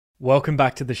Welcome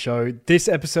back to the show. This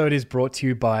episode is brought to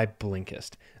you by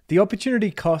Blinkist. The opportunity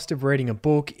cost of reading a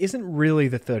book isn't really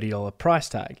the $30 price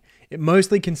tag. It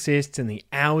mostly consists in the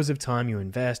hours of time you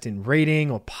invest in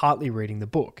reading or partly reading the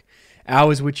book.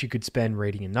 Hours which you could spend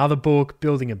reading another book,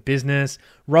 building a business,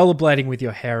 rollerblading with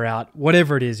your hair out,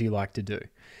 whatever it is you like to do.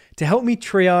 To help me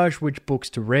triage which books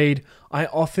to read, I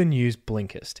often use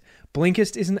Blinkist.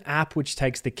 Blinkist is an app which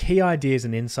takes the key ideas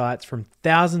and insights from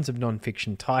thousands of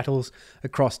non-fiction titles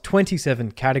across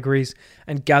 27 categories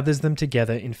and gathers them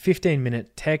together in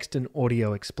 15-minute text and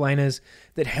audio explainers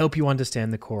that help you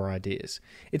understand the core ideas.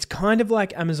 It's kind of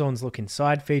like Amazon's Look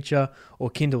Inside feature or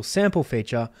Kindle's Sample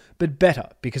feature, but better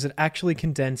because it actually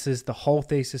condenses the whole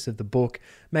thesis of the book,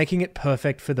 making it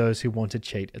perfect for those who want to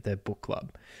cheat at their book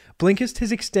club. Blinkist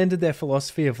has extended their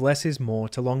philosophy of less is more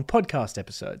to long podcast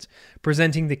episodes,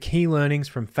 presenting the key learnings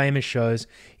from famous shows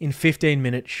in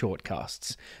 15-minute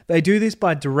shortcasts. They do this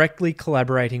by directly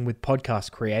collaborating with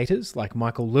podcast creators like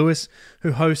Michael Lewis,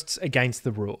 who hosts Against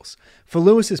the Rules. For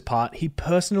Lewis's part, he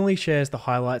personally shares the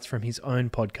highlights from his own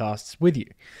podcasts with you.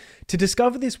 To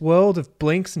discover this world of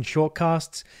blinks and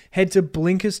shortcasts, head to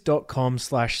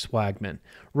blinkist.com/swagman.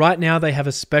 Right now, they have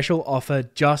a special offer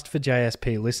just for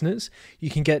JSP listeners. You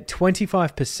can get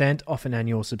 25% off an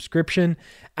annual subscription,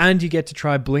 and you get to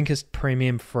try Blinkist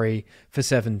Premium free for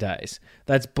 7 days.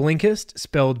 That's Blinkist,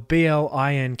 spelled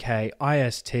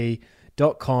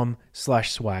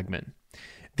blinkist.com/swagman.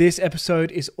 This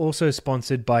episode is also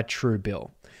sponsored by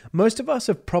Truebill. Most of us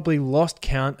have probably lost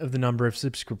count of the number of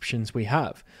subscriptions we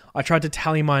have. I tried to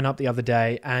tally mine up the other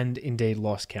day and indeed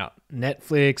lost count.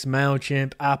 Netflix,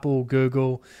 MailChimp, Apple,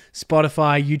 Google,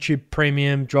 Spotify, YouTube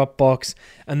Premium, Dropbox,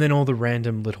 and then all the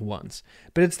random little ones.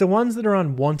 But it's the ones that are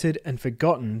unwanted and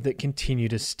forgotten that continue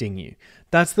to sting you.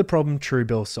 That's the problem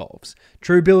Truebill solves.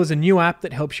 Truebill is a new app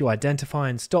that helps you identify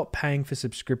and stop paying for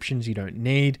subscriptions you don't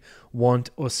need, want,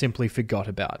 or simply forgot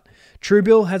about.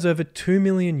 Truebill has over 2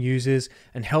 million users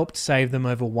and helped save them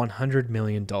over $100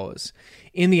 million.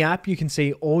 In the app, you can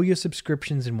see all your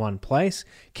subscriptions in one place,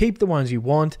 keep the ones you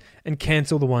want, and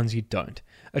cancel the ones you don't.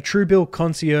 A Truebill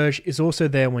concierge is also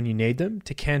there when you need them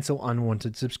to cancel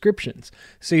unwanted subscriptions,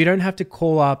 so you don't have to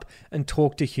call up and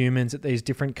talk to humans at these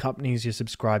different companies you're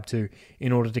subscribed to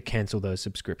in order to cancel those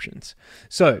subscriptions.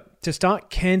 So, to start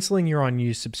canceling your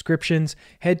unused subscriptions,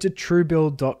 head to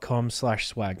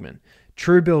truebill.com/swagman.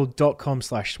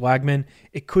 Truebill.com/swagman.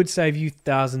 It could save you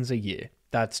thousands a year.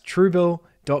 That's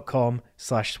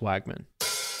truebill.com/swagman.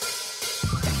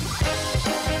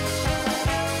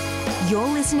 You're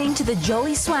listening to the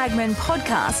Jolly Swagman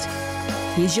podcast.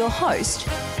 Here's your host,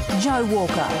 Joe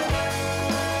Walker.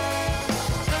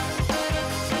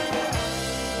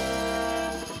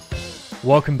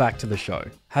 Welcome back to the show.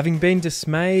 Having been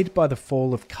dismayed by the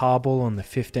fall of Kabul on the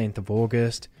 15th of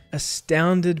August,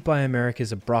 astounded by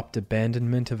America's abrupt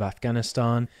abandonment of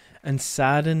Afghanistan, and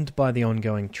saddened by the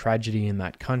ongoing tragedy in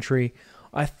that country,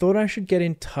 I thought I should get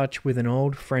in touch with an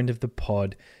old friend of the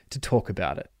pod to talk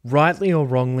about it. Rightly or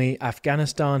wrongly,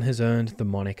 Afghanistan has earned the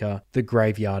moniker the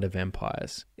graveyard of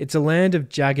empires. It's a land of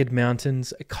jagged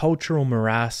mountains, a cultural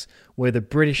morass where the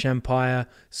British Empire,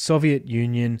 Soviet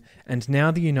Union, and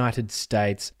now the United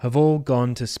States have all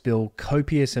gone to spill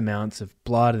copious amounts of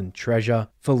blood and treasure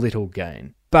for little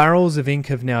gain. Barrels of ink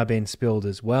have now been spilled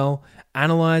as well,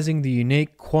 analysing the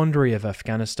unique quandary of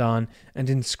Afghanistan and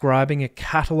inscribing a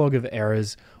catalogue of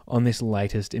errors on this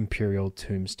latest imperial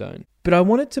tombstone. But I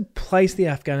wanted to place the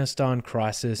Afghanistan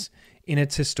crisis in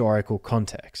its historical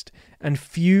context, and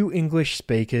few English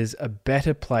speakers are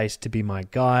better placed to be my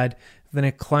guide than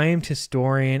acclaimed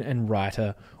historian and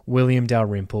writer William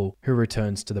Dalrymple, who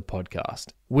returns to the podcast.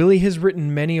 Willie has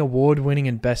written many award-winning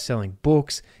and best-selling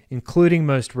books, including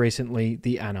most recently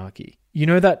The Anarchy. You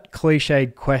know that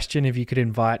cliched question, if you could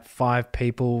invite 5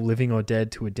 people, living or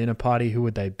dead, to a dinner party, who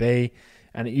would they be?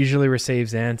 And it usually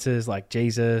receives answers like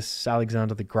Jesus,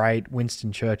 Alexander the Great,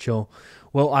 Winston Churchill.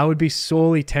 Well, I would be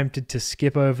sorely tempted to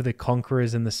skip over the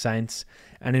conquerors and the saints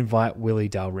and invite Willie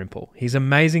Dalrymple. He's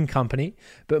amazing company,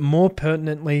 but more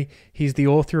pertinently, he's the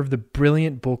author of the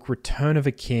brilliant book Return of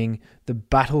a King, The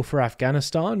Battle for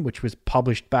Afghanistan, which was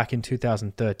published back in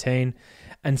 2013,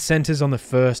 and centers on the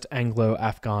First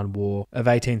Anglo-Afghan War of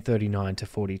 1839 to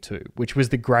 42, which was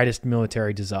the greatest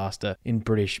military disaster in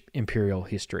British imperial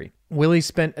history. Willie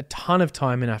spent a ton of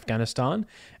time in Afghanistan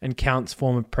and counts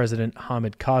former President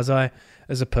Hamid Karzai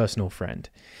as a personal friend.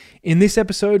 In this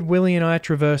episode, Willie and I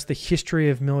traverse the history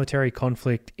of military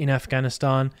conflict in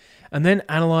Afghanistan and then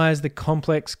analyze the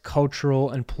complex cultural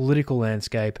and political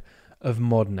landscape of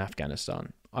modern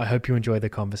Afghanistan. I hope you enjoy the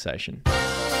conversation.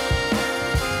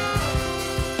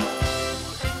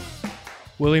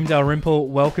 William Dalrymple,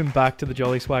 welcome back to the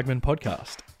Jolly Swagman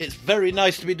podcast. It's very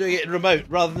nice to be doing it in remote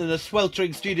rather than a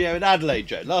sweltering studio in Adelaide,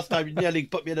 Joe. Last time you nearly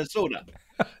put me in a sauna.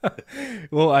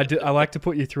 Well, I like to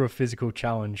put you through a physical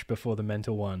challenge before the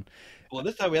mental one. Well,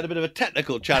 this time we had a bit of a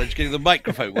technical challenge getting the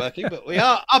microphone working, but we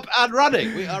are up and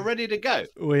running. We are ready to go.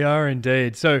 We are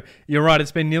indeed. So you're right,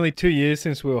 it's been nearly 2 years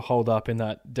since we were holed up in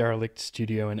that derelict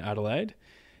studio in Adelaide.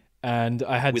 And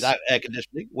I had without air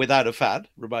conditioning, without a fan.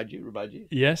 Remind you.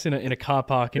 Yes, in a car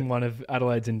park in one of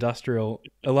Adelaide's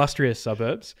illustrious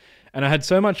suburbs, and I had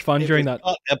so much fun during that.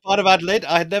 A part of Adelaide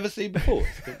I had never seen before.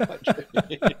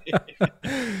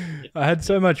 I had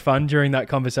so much fun during that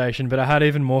conversation, but I had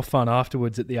even more fun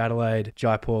afterwards at the Adelaide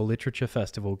Jaipur Literature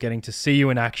Festival, getting to see you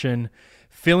in action,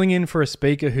 filling in for a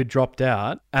speaker who dropped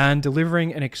out, and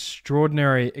delivering an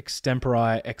extraordinary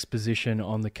extempore exposition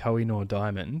on the Koh-i-Noor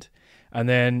diamond. And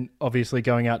then obviously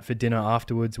going out for dinner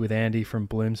afterwards with Andy from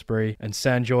Bloomsbury and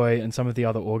Sanjoy and some of the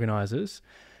other organisers.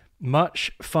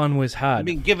 Much fun was had. I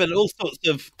mean, given all sorts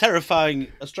of terrifying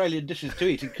Australian dishes to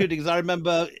eat, including, as I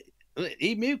remember,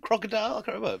 emu, crocodile, I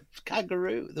can't remember,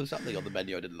 kangaroo. There was something on the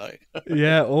menu I didn't like.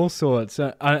 Yeah, all sorts.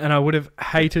 And I would have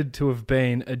hated to have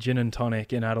been a gin and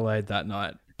tonic in Adelaide that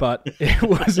night. But it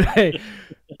was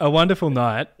a wonderful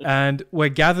night, and we're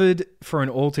gathered for an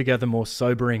altogether more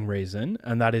sobering reason,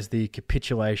 and that is the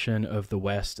capitulation of the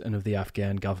West and of the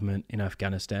Afghan government in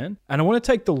Afghanistan. And I want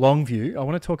to take the long view. I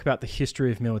want to talk about the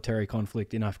history of military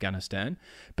conflict in Afghanistan,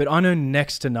 but I know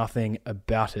next to nothing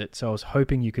about it, so I was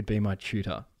hoping you could be my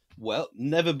tutor. Well,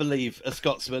 never believe a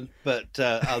Scotsman, but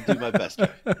I'll do my best.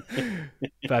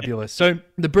 Fabulous. So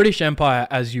the British Empire,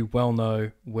 as you well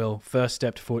know, Will, first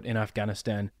stepped foot in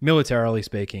Afghanistan, militarily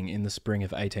speaking, in the spring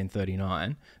of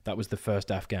 1839. That was the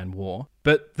first Afghan war.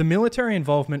 But the military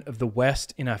involvement of the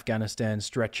West in Afghanistan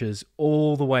stretches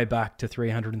all the way back to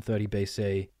 330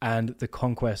 BC and the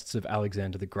conquests of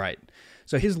Alexander the Great.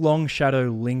 So his long shadow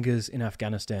lingers in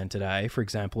Afghanistan today, for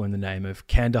example, in the name of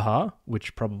Kandahar,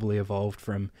 which probably evolved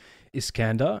from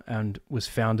Iskander and was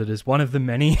founded as one of the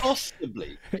many...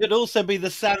 Possibly. It could also be the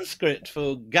Sanskrit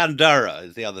for Gandhara,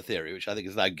 is the other theory, which I think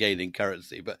is now gaining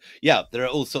currency. But yeah, there are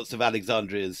all sorts of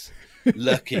Alexandrias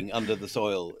lurking under the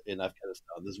soil in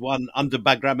Afghanistan. There's one under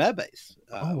Bagram Air Base,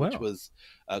 which was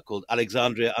called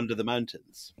Alexandria Under the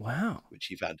Mountains. Wow. Which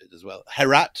he founded as well.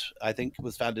 Herat, I think,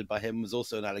 was founded by him, was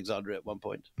also in Alexandria at one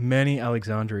point. Many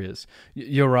Alexandrias.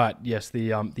 You're right. Yes,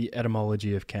 the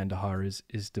etymology of Kandahar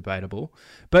is debatable.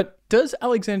 But does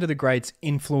Alexander the Great's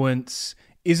influence,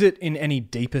 is it in any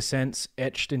deeper sense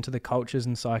etched into the cultures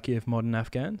and psyche of modern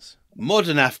Afghans?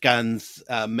 Modern Afghans,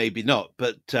 maybe not,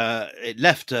 but it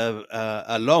left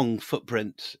a long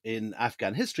footprint in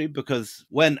Afghan history, because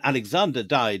when Alexander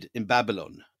died in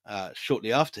Babylon,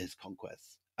 shortly after his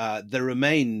conquest, there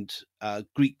remained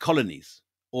Greek colonies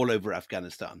all over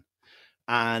Afghanistan.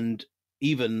 And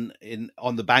even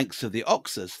on the banks of the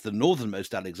Oxus, the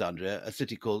northernmost Alexandria, a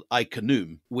city called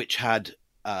Ai-Khanoum, which had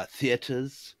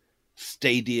theatres,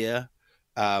 stadia,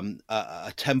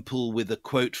 a temple with a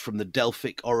quote from the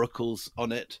Delphic oracles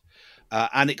on it,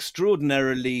 an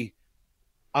extraordinarily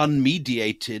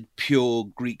unmediated, pure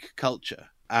Greek culture.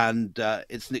 And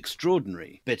it's an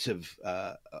extraordinary bit of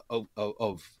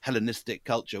Hellenistic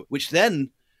culture, which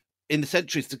then, in the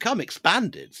centuries to come,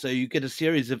 expanded. So you get a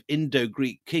series of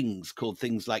Indo-Greek kings called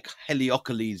things like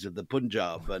Heliocles of the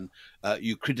Punjab and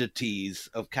Eucridates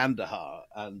of Kandahar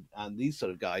and these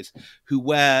sort of guys who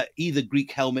wear either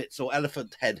Greek helmets or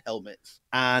elephant head helmets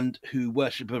and who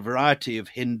worship a variety of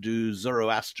Hindu,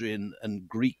 Zoroastrian and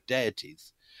Greek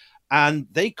deities. And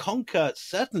they conquer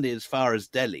certainly as far as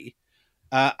Delhi,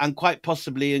 and quite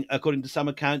possibly, according to some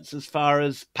accounts, as far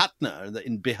as Patna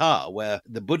in Bihar, where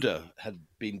the Buddha had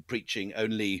been preaching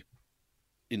only,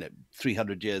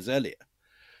 300 years earlier.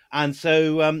 And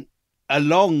so a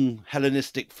long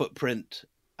Hellenistic footprint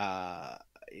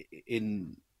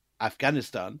in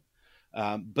Afghanistan,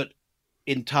 but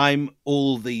in time,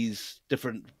 all these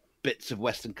different bits of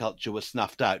Western culture were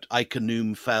snuffed out.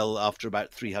 Ai-Khanoum fell after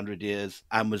about 300 years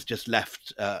and was just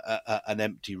left an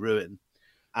empty ruin.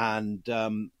 And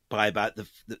by about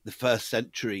the first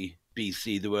century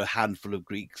BC, there were a handful of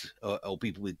Greeks or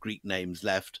people with Greek names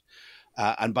left.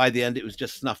 And by the end, it was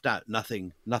just snuffed out.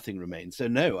 Nothing remained. So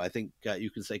no, I think you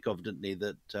can say confidently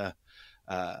that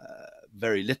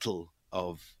very little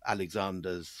of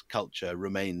Alexander's culture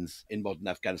remains in modern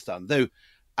Afghanistan, though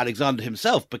Alexander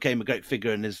himself became a great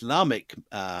figure in Islamic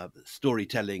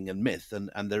storytelling and myth.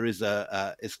 And there is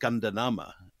a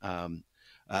Iskandernama,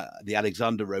 the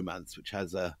Alexander romance, which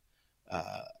has an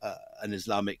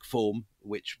Islamic form,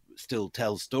 which still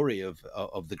tells story of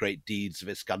the great deeds of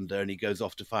Iskander, and he goes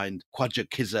off to find Khwaja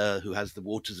Khizr, who has the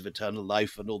waters of eternal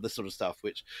life and all this sort of stuff,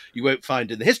 which you won't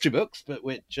find in the history books, but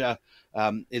which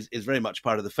is very much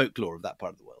part of the folklore of that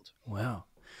part of the world. Wow.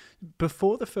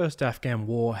 Before the first Afghan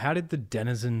war, how did the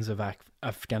denizens of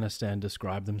Afghanistan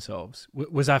describe themselves?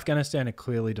 Was Afghanistan a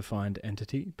clearly defined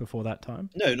entity before that time?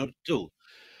 No, not at all.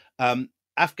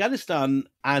 Afghanistan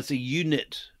as a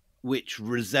unit which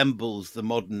resembles the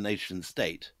modern nation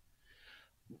state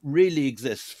really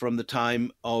exists from the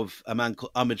time of a man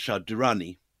called Ahmad Shah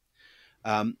Durrani.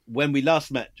 When we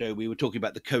last met, Joe, we were talking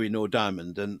about the Koh-i-Noor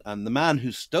diamond, and the man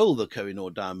who stole the Koh-i-Noor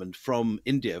diamond from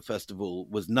India, first of all,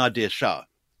 was Nadir Shah,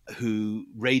 who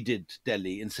raided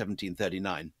Delhi in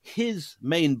 1739. His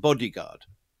main bodyguard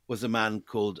was a man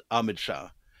called Ahmad Shah,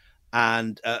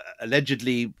 and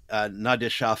allegedly Nadir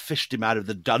Shah fished him out of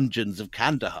the dungeons of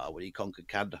Kandahar when he conquered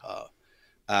Kandahar,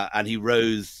 and he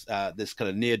rose, this kind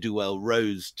of ne'er-do-well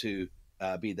rose to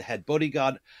be the head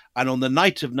bodyguard. And on the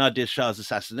night of Nadir Shah's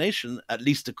assassination, at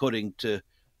least according to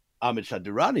Ahmad Shah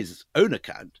Durrani's own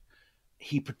account,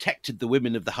 he protected the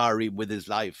women of the harem with his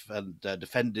life and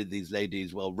defended these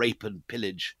ladies while rape and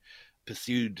pillage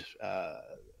pursued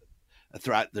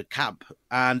throughout the camp.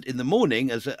 And in the morning,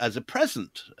 as a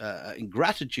present, in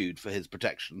gratitude for his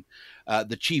protection,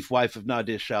 the chief wife of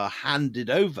Nadir Shah handed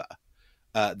over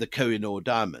the Koh-i-Noor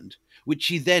diamond, which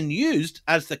he then used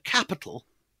as the capital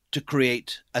to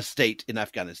create a state in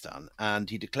Afghanistan. And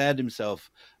he declared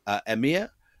himself emir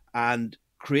and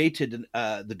created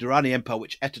the Durrani Empire,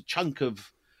 which ate a chunk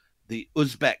of the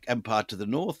Uzbek Empire to the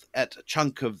north, ate a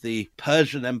chunk of the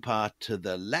Persian Empire to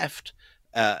the left,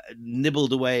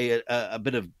 nibbled away a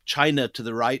bit of China to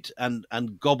the right, and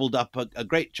gobbled up a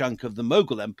great chunk of the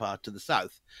Mughal Empire to the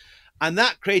south. And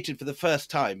that created for the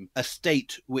first time a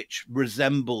state which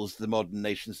resembles the modern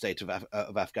nation state of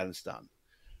Afghanistan,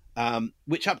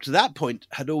 which up to that point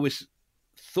had always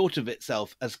thought of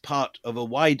itself as part of a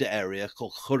wider area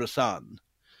called Khorasan.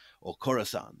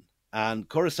 And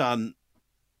Khorasan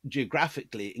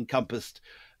geographically encompassed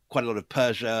quite a lot of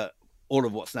Persia, all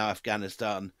of what's now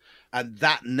Afghanistan. And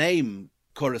that name,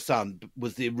 Khorasan,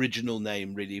 was the original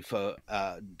name really for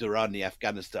Durrani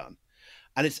Afghanistan.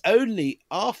 And it's only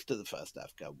after the first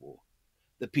Afghan war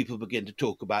that people begin to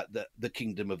talk about the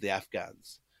kingdom of the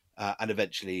Afghans, and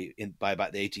eventually by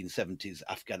about the 1870s,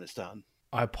 Afghanistan.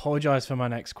 I apologize for my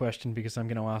next question because I'm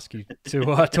going to ask you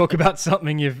to talk about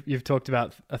something you've talked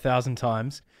about 1,000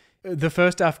 times. The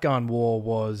first Afghan war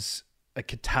was a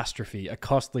catastrophe, a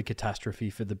costly catastrophe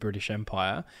for the British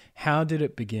Empire. How did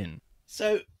it begin?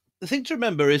 So the thing to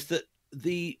remember is that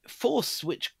the force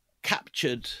which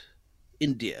captured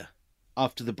India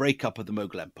after the breakup of the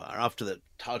Mughal Empire, after the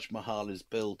Taj Mahal is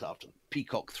built, after the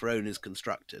Peacock Throne is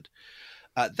constructed,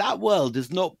 that world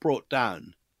is not brought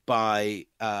down by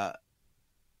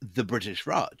the British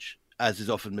Raj, as is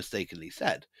often mistakenly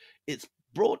said. It's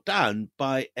brought down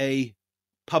by a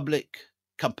public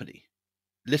company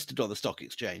listed on the stock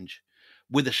exchange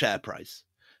with a share price,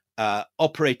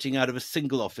 operating out of a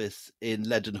single office in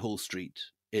Leadenhall Street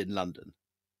in London.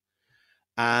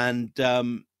 And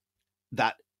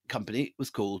that company was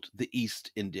called the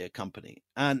East India Company.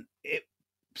 And it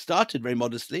started very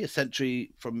modestly. A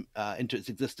century into its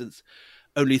existence,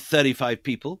 only 35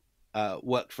 people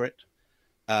worked for it.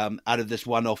 Out of this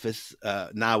one office,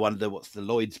 now under what's the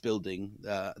Lloyd's building,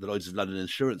 the Lloyd's of London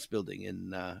Insurance building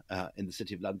in the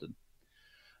City of London.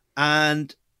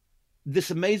 And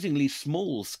this amazingly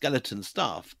small skeleton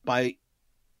staff, by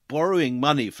borrowing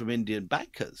money from Indian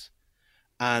bankers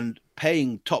and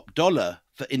paying top dollar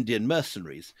for Indian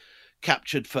mercenaries,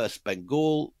 captured first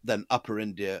Bengal, then Upper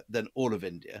India, then all of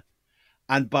India.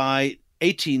 And by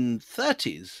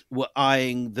 1830s were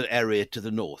eyeing the area to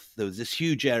the north. There was this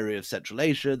huge area of Central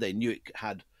Asia. They knew it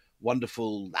had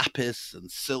wonderful lapis and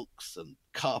silks and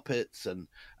carpets, and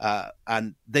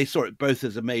they saw it both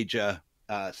as a major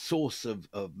source of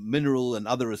mineral and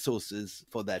other resources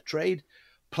for their trade,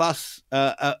 plus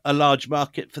a large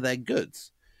market for their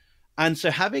goods. And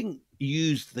so, having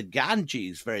used the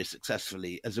Ganges very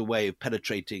successfully as a way of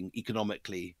penetrating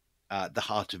economically the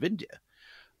heart of India,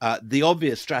 the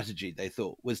obvious strategy, they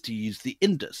thought, was to use the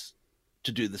Indus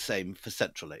to do the same for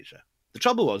Central Asia. The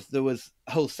trouble was there was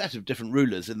a whole set of different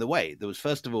rulers in the way. There was,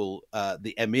 first of all,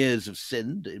 the emirs of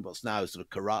Sindh in what's now sort of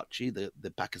Karachi,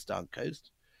 the Pakistan coast.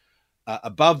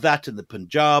 Above that, in the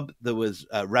Punjab, there was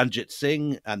Ranjit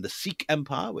Singh and the Sikh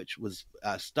Empire, which was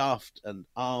staffed and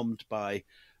armed by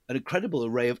an incredible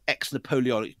array of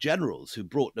ex-Napoleonic generals who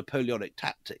brought Napoleonic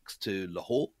tactics to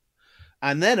Lahore.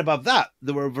 And then above that,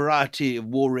 there were a variety of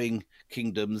warring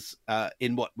kingdoms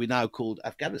in what we now called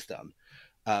Afghanistan,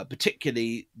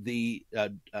 particularly the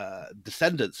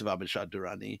descendants of Ahmad Shah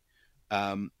Durrani,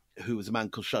 who was a man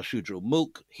called Shah Shujra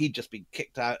Mulk. He'd just been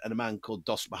kicked out, and a man called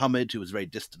Dost Muhammad, who was a very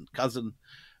distant cousin,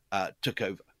 took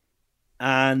over.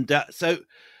 And so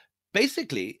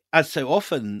basically, as so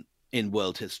often in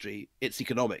world history, it's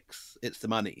economics, it's the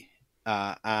money.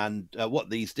 And what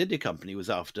the East India Company was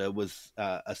after was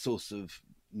a source of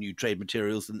new trade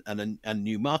materials and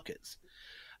new markets.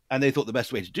 And they thought the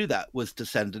best way to do that was to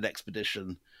send an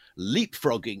expedition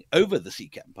leapfrogging over the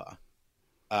Sikh Empire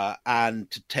and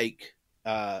to take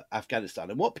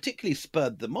Afghanistan. And what particularly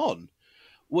spurred them on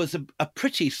was a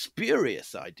pretty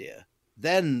spurious idea,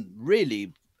 then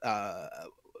really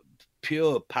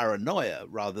pure paranoia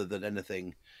rather than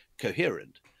anything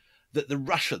coherent, that the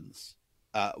Russians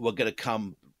were going to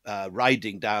come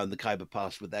riding down the Khyber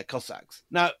Pass with their Cossacks.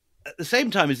 Now, at the same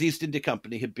time as the East India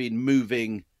Company had been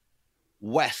moving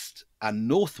west and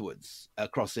northwards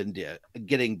across India,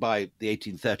 getting by the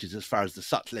 1830s as far as the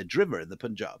Sutlej River in the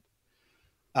Punjab,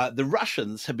 the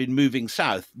Russians had been moving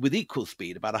south with equal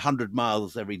speed, about 100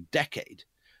 miles every decade,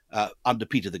 under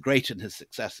Peter the Great and his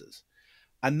successors.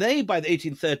 And they, by the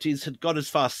 1830s, had gone as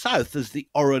far south as the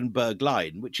Orenburg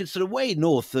line, which is sort of way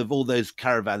north of all those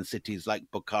caravan cities like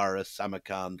Bukhara,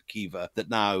 Samarkand, Khiva, that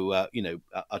now,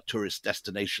 are tourist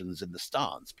destinations in the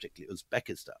Stans, particularly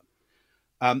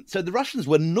Uzbekistan. So the Russians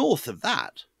were north of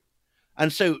that.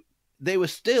 And so they were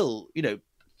still,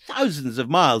 thousands of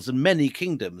miles and many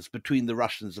kingdoms between the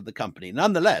Russians and the company.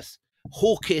 Nonetheless,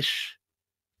 hawkish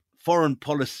foreign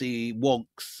policy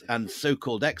wonks and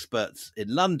so-called experts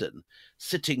in London,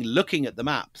 sitting looking at the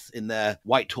maps in their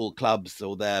Whitehall clubs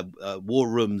or their war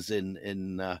rooms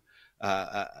in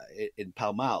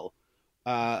Pall Mall,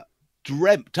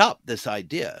 dreamt up this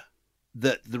idea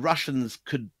that the Russians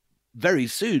could very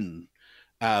soon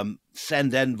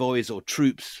send envoys or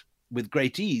troops with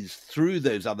great ease through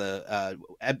those other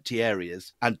empty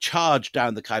areas and charge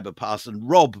down the Khyber Pass and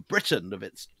rob Britain of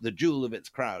the jewel of its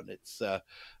crown, its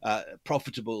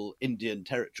profitable Indian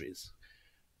territories.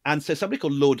 And so somebody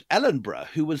called Lord Ellenborough,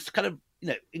 who was kind of,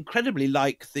 incredibly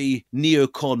like the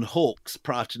neocon hawks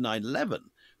prior to 9/11,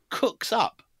 cooks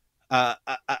up a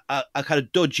kind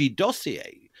of dodgy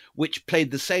dossier, which played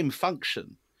the same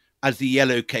function as the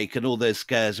yellow cake and all those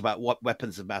scares about what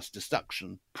weapons of mass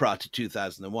destruction prior to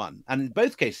 2001. And in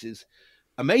both cases,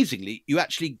 amazingly, you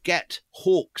actually get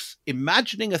hawks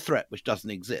imagining a threat which doesn't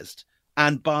exist,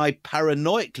 and by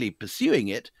paranoically pursuing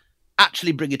it,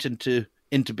 actually bring it into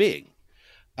being.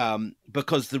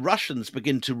 Because the Russians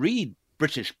begin to read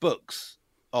British books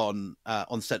on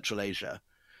Central Asia,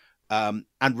 and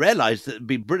realized that there'd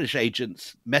been British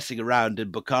agents messing around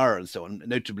in Bukhara and so on,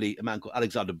 notably a man called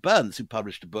Alexander Burns, who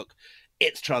published a book.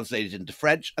 It's translated into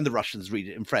French, and the Russians read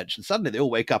it in French. And suddenly they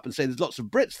all wake up and say, there's lots of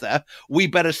Brits there. We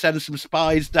better send some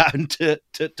spies down to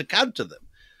counter them.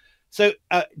 So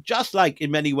just like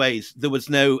in many ways there was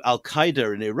no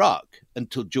Al-Qaeda in Iraq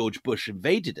until George Bush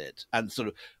invaded it and sort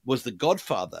of was the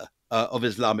godfather of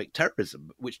Islamic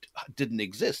terrorism, which didn't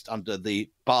exist under the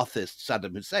Ba'athist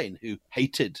Saddam Hussein, who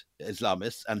hated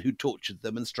Islamists and who tortured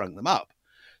them and strung them up.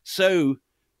 So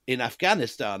in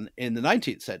Afghanistan in the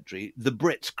 19th century, the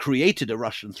Brits created a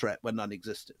Russian threat when none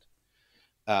existed.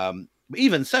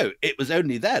 Even so, it was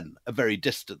only then a very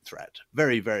distant threat,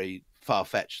 very, very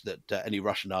far-fetched that any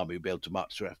Russian army would be able to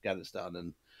march through Afghanistan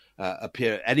and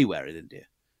appear anywhere in India.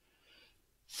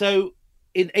 So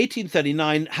in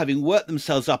 1839, having worked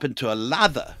themselves up into a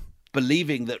lather,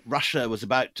 believing that Russia was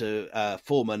about to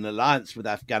form an alliance with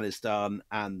Afghanistan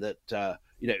and that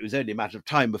it was only a matter of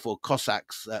time before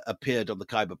Cossacks appeared on the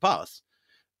Khyber Pass,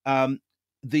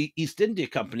 the East India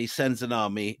Company sends an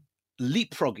army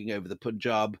leapfrogging over the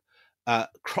Punjab,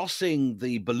 crossing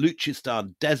the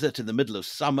Baluchistan desert in the middle of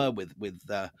summer with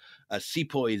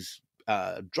sepoys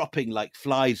dropping like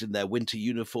flies in their winter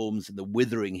uniforms in the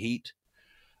withering heat.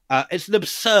 It's an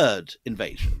absurd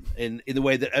invasion in the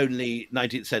way that only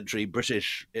 19th century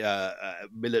British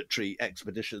military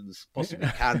expeditions possibly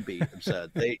can be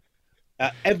absurd.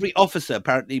 Every officer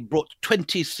apparently brought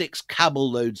 26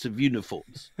 camel loads of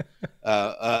uniforms,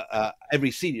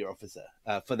 every senior officer,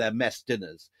 for their mess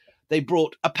dinners. They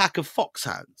brought a pack of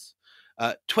foxhounds.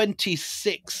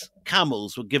 26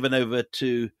 camels were given over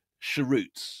to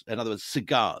cheroots, in other words,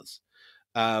 cigars.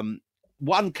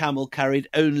 One camel carried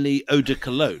only eau de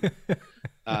cologne.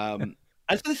 And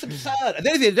so it's absurd. And the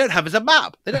only thing they don't have is a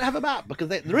map. They don't have a map because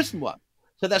there isn't one.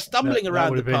 So they're stumbling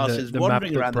around the passes,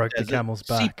 wandering around the desert, camel's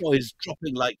back. Sepoys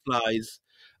dropping like flies,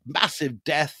 massive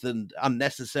death and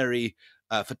unnecessary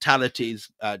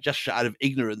fatalities just out of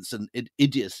ignorance and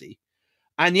idiocy.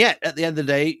 And yet, at the end of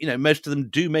the day, most of them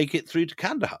do make it through to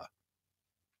Kandahar.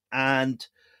 And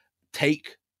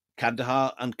take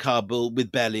Kandahar and Kabul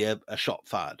with barely a shot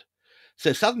fired.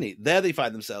 So suddenly, there they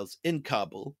find themselves in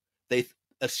Kabul. They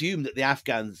assume that the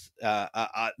Afghans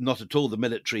are not at all the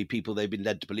military people they've been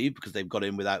led to believe, because they've got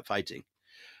in without fighting.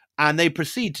 And they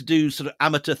proceed to do sort of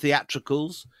amateur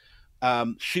theatricals,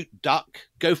 shoot duck,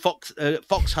 go fox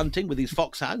hunting with these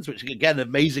foxhounds, which again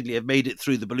amazingly have made it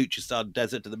through the Baluchistan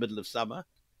desert in the middle of summer,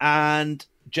 and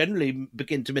generally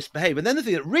begin to misbehave. And then the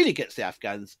thing that really gets the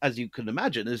Afghans, as you can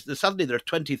imagine, is that suddenly there are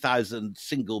 20,000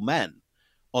 single men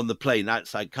on the plain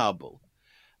outside Kabul.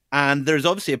 And there's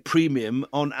obviously a premium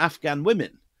on Afghan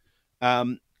women.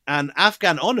 And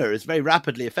Afghan honor is very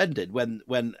rapidly offended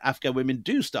when Afghan women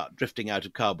do start drifting out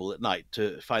of Kabul at night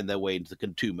to find their way into the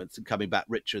cantonments and coming back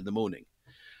richer in the morning.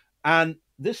 And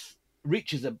this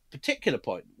reaches a particular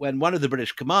point when one of the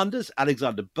British commanders,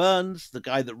 Alexander Burnes, the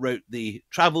guy that wrote the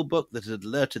travel book that had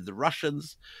alerted the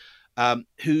Russians,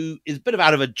 who is a bit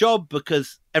out of a job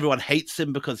because everyone hates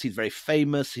him because he's very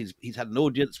famous. He's had an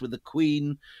audience with the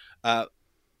Queen.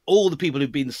 All the people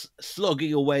who've been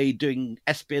slogging away doing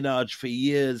espionage for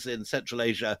years in Central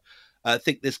Asia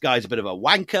think this guy's a bit of a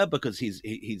wanker because he's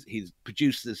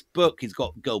produced this book. He's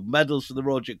got gold medals from the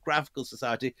Royal Geographical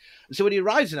Society. And so when he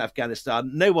arrives in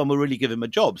Afghanistan, no one will really give him a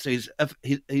job. So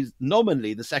he's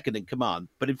nominally the second in command,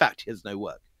 but in fact he has no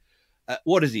work.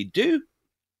 What does he do?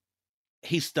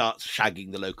 He starts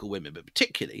shagging the local women, but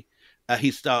particularly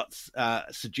he starts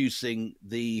seducing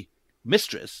the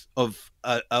mistress of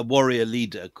a warrior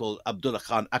leader called Abdullah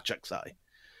Khan Achakzai.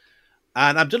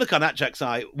 And Abdullah Khan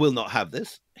Achakzai will not have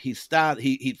this. He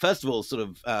first of all sort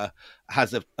of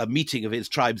has a meeting of his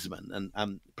tribesmen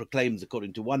and proclaims,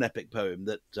 according to one epic poem,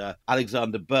 that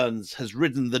Alexander Burnes has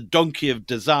ridden the donkey of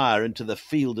desire into the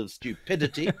field of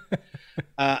stupidity.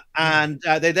 And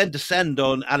they then descend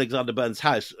on Alexander Burnes'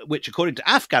 house, which, according to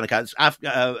Afghan accounts,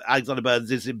 Alexander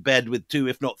Burnes is in bed with 2,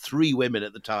 if not 3 women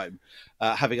at the time,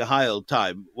 having a high old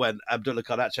time when Abdullah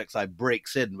Khan Achakzai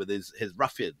breaks in with his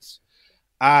ruffians.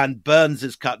 And Burnes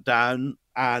is cut down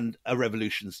and a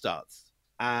revolution starts.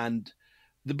 And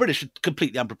the British are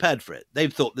completely unprepared for it.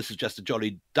 They've thought this is just a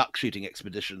jolly duck shooting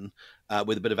expedition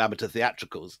with a bit of amateur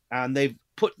theatricals. And they've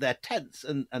put their tents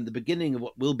and the beginning of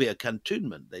what will be a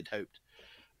cantonment, they'd hoped,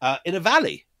 in a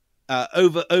valley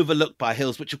overlooked by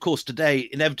hills, which, of course, today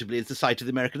inevitably is the site of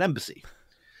the American embassy.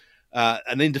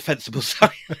 An indefensible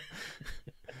site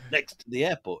next to the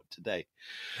airport today.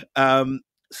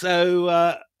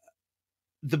 So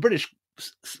the British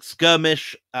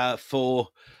skirmish for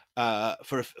a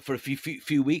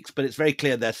few weeks, but it's very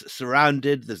clear they're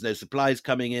surrounded. There's no supplies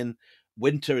coming in.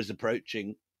 Winter is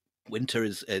approaching. Winter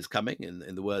is coming,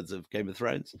 in the words of Game of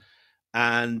Thrones.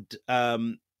 And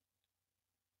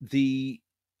the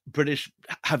British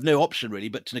have no option, really,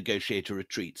 but to negotiate a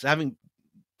retreat. So having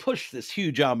pushed this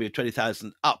huge army of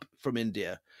 20,000 up from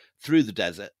India through the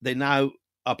desert, they now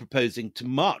are proposing to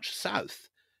march south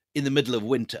in the middle of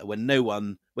winter when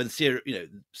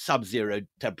sub-zero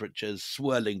temperatures,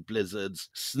 swirling blizzards,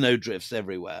 snowdrifts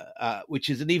everywhere, which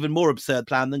is an even more absurd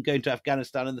plan than going to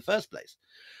Afghanistan in the first place.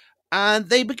 And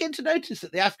they begin to notice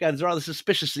that the Afghans are rather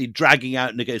suspiciously dragging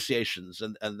out negotiations,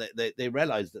 and they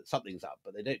realize that something's up,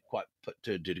 but they don't quite put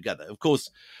 2 and 2 together. Of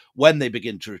course, when they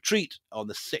begin to retreat on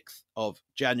the 6th of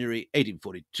January,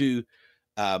 1842,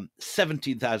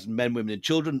 17,000 men, women, and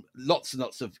children, lots and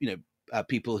lots of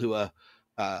people who are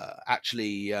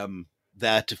actually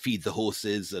there to feed the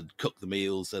horses and cook the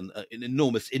meals, and an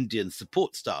enormous Indian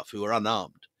support staff who are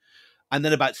unarmed, and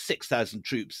then about 6,000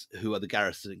 troops who are the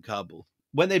garrison in Kabul.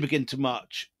 When they begin to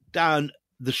march down,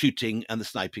 the shooting and the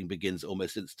sniping begins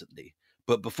almost instantly.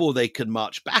 But before they can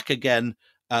march back again,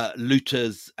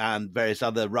 looters and various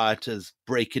other rioters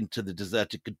break into the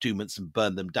deserted cantonments and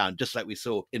burn them down, just like we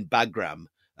saw in Bagram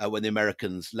when the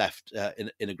Americans left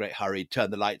in a great hurry,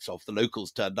 turned the lights off. The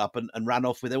locals turned up and ran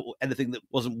off with anything that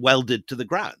wasn't welded to the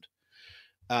ground.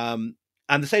 And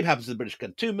the same happens in the British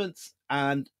cantonments.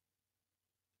 And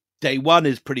day 1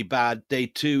 is pretty bad. Day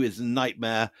 2 is a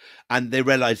nightmare. And they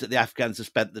realize that the Afghans have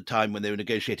spent the time when they were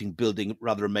negotiating building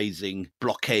rather amazing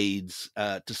blockades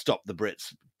to stop the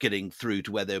Brits getting through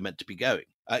to where they were meant to be going,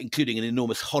 including an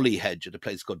enormous holly hedge at a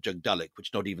place called Jugdulik,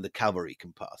 which not even the cavalry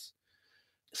can pass.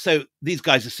 So these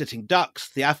guys are sitting ducks.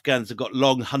 The Afghans have got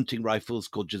long hunting rifles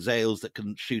called Jazales that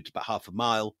can shoot about half a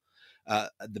mile.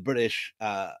 The British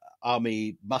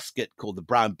army musket called the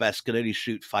Brown Bess can only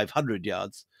shoot 500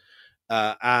 yards.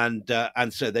 And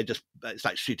so it's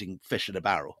like shooting fish in a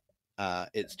barrel.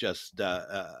 It's just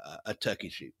a turkey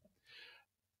shoot.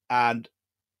 And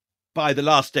by the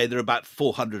last day, there are about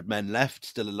 400 men left,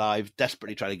 still alive,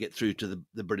 desperately trying to get through to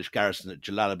the British garrison at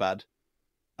Jalalabad.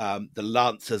 The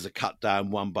lancers are cut down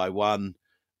one by one.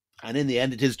 And in the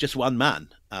end, it is just one man,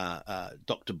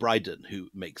 Dr. Bryden, who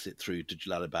makes it through to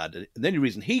Jalalabad. And the only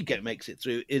reason he makes it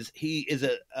through is he is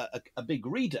a big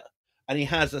reader. And he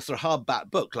has a sort of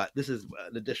hardback book, like this is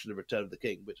an edition of Return of the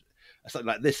King, which something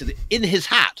like this. And in his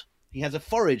hat, he has a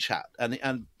forage hat.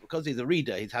 And because he's a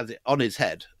reader, he has it on his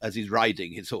head as he's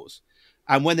riding his horse.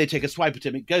 And when they take a swipe at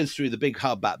him, it goes through the big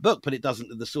hardback book, but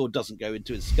the sword doesn't go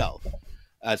into his skull.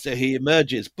 So he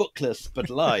emerges bookless but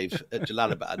alive at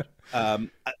Jalalabad.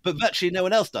 But virtually no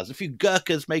one else does. A few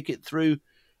Gurkhas make it through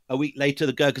a week later.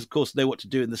 The Gurkhas, of course, know what to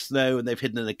do in the snow, and they've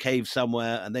hidden in a cave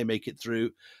somewhere, and they make it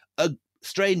through. A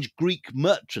strange Greek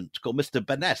merchant called Mr.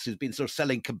 Benes, who's been sort of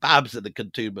selling kebabs in the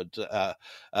cantonment,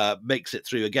 makes it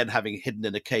through, again, having hidden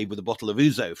in a cave with a bottle of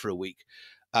ouzo for a week.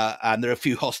 And there are a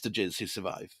few hostages who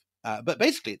survive. But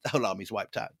basically, the whole army's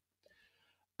wiped out.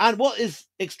 And what is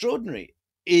extraordinary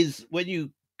is when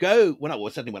you go,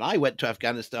 certainly when I went to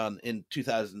Afghanistan in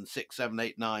 2006, 7,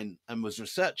 8, 9, and was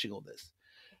researching all this,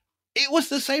 it was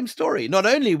the same story. Not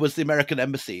only was the American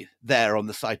embassy there on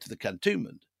the site of the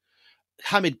cantonment,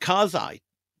 Hamid Karzai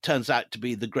turns out to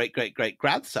be the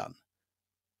great-great-great-grandson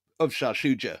of Shah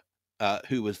Shuja,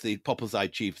 who was the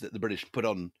Popalzai chief that the British put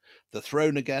on the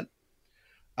throne again.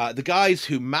 The guys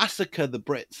who massacre the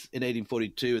Brits in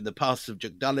 1842 in the pass of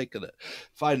Jagdalik and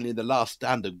finally in the last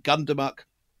stand of Gundamuk,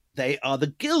 they are the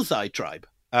Ghilzai tribe,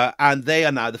 and they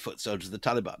are now the foot soldiers of the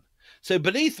Taliban. So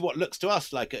beneath what looks to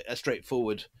us like a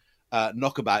straightforward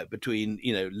knockabout between,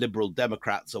 liberal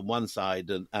Democrats on one side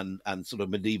and sort of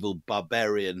medieval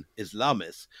barbarian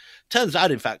Islamists, turns out,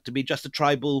 in fact, to be just a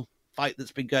tribal fight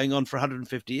that's been going on for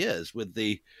 150 years with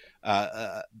the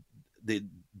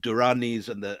Duranis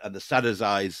and the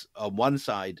Sadazais on one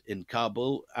side in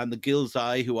Kabul, and the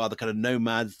Ghilzai, who are the kind of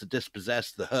nomads, the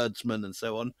dispossessed, the herdsmen, and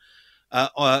so on,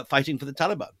 are fighting for the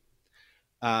Taliban.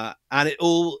 And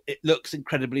it looks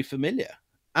incredibly familiar.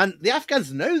 And the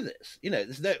Afghans know this.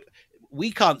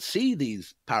 We can't see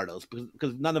these parallels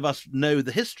because none of us know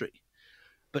the history.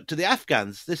 But to the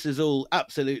Afghans, this is all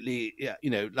absolutely,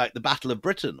 like the Battle of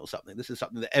Britain or something. This is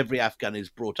something that every Afghan is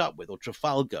brought up with, or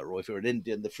Trafalgar, or if you're an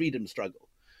Indian, the freedom struggle.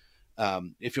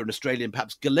 If you're an Australian,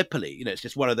 perhaps Gallipoli. It's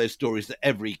just one of those stories that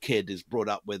every kid is brought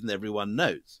up with and everyone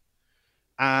knows.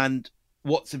 And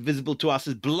what's invisible to us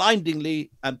is blindingly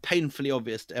and painfully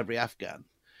obvious to every Afghan.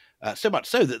 So much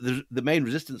so that the main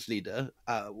resistance leader,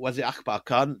 Wazir Akbar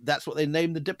Khan, that's what they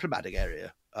named the diplomatic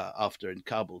area after in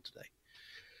Kabul today.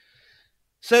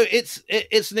 So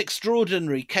it's an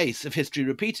extraordinary case of history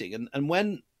repeating. And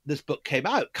when this book came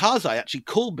out, Karzai actually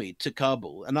called me to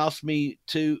Kabul and asked me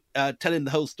to tell him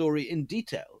the whole story in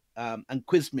detail and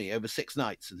quizzed me over 6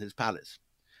 nights in his palace.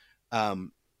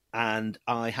 And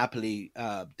I happily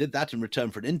did that in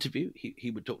return for an interview. He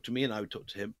would talk to me and I would talk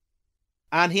to him.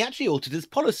 And he actually altered his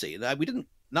policy. None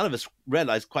of us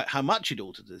realized quite how much he'd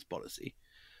altered his policy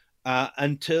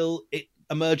until it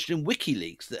emerged in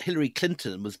WikiLeaks that Hillary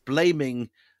Clinton was blaming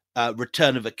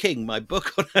Return of a King, my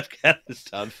book on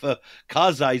Afghanistan, for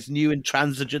Karzai's new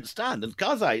intransigent stand. And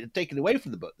Karzai had taken away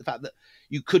from the book the fact that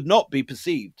you could not be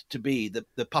perceived to be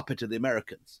the puppet of the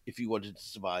Americans if you wanted to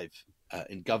survive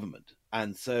in government.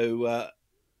 And so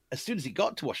as soon as he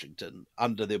got to Washington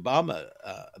under the Obama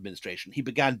administration, he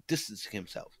began distancing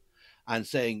himself and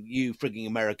saying, you frigging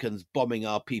Americans bombing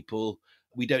our people,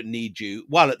 we don't need you,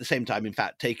 while at the same time, in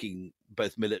fact, taking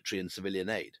both military and civilian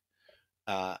aid.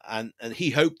 And he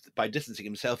hoped that by distancing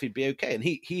himself, he'd be okay. And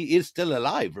he is still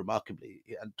alive, remarkably,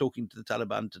 and talking to the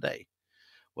Taliban today.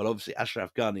 Well, obviously,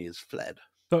 Ashraf Ghani has fled.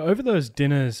 So over those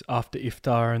dinners after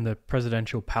iftar in the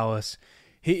presidential palace,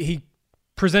 he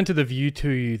presented the view to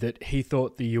you that he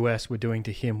thought the US were doing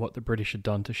to him what the British had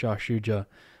done to Shah Shuja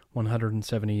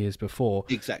 170 years before.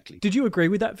 Exactly. Did you agree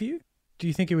with that view? Do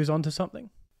you think he was onto something?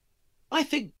 I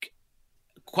think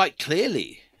quite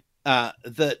clearly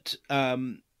that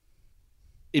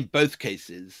in both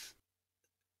cases,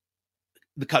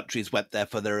 the countries went there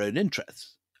for their own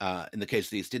interests. In the case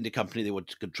of the East India Company, they wanted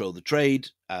to control the trade,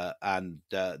 and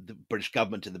the British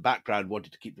government in the background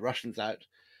wanted to keep the Russians out.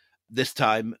 This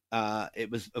time, it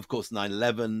was, of course,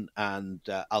 9/11 and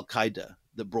Al-Qaeda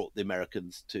that brought the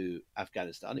Americans to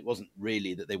Afghanistan. It wasn't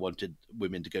really that they wanted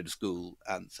women to go to school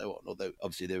and so on, although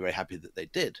obviously they were very happy that they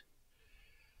did.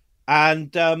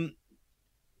 And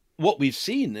what we've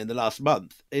seen in the last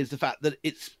month is the fact that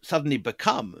it's suddenly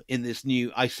become, in this new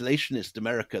isolationist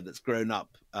America that's grown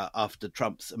up after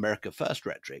Trump's America First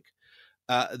rhetoric,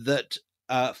 that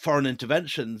foreign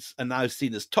interventions are now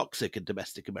seen as toxic in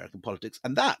domestic American politics,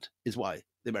 and that is why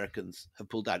the Americans have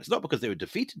pulled out. It's not because they were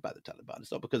defeated by the Taliban.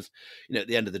 It's not because, at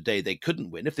the end of the day, they couldn't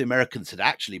win. If the Americans had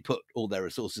actually put all their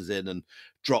resources in and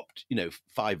dropped,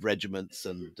 5 regiments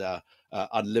and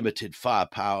unlimited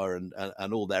firepower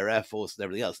and all their air force and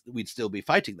everything else, we'd still be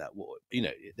fighting that war.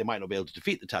 They might not be able to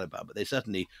defeat the Taliban, but they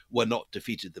certainly were not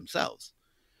defeated themselves.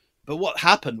 But what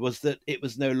happened was that it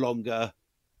was no longer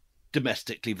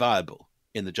domestically viable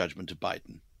in the judgment of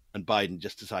Biden. And Biden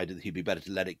just decided that he'd be better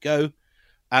to let it go.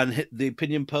 And the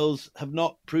opinion polls have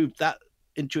not proved that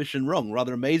intuition wrong.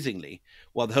 Rather amazingly,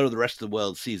 while the whole of the rest of the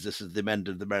world sees this as the end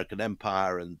of the American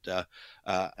empire and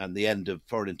the end of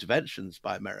foreign interventions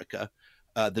by America,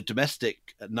 the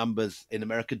domestic numbers in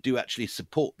America do actually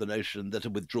support the notion that a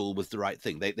withdrawal was the right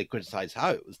thing. They criticize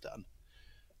how it was done.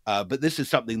 But this is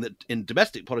something that in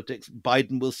domestic politics,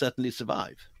 Biden will certainly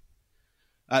survive.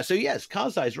 So yes,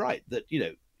 Karzai's right that,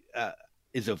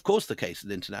 is of course the case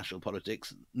in international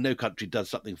politics. No country does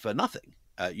something for nothing.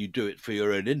 You do it for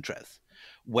your own interests.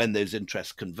 When those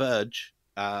interests converge,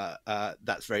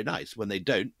 that's very nice. When they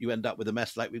don't, you end up with a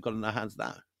mess like we've got in our hands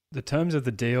now. The terms of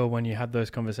the deal when you had those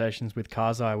conversations with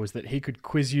Karzai was that he could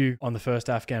quiz you on the first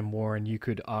Afghan war and you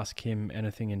could ask him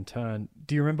anything in turn.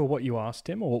 Do you remember what you asked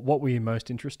him, or what were you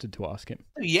most interested to ask him?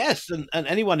 Yes, and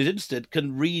anyone who's interested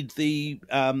can read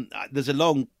there's a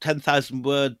long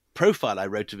 10,000-word profile I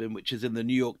wrote of him, which is in the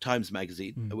New York Times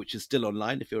magazine, which is still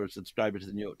online if you're a subscriber to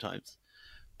the New York Times.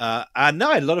 And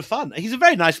no, I had a lot of fun. He's a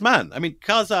very nice man. I mean,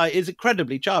 Karzai is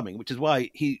incredibly charming, which is why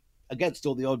he, against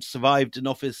all the odds, survived in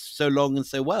office so long and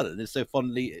so well and is so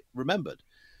fondly remembered.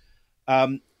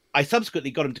 I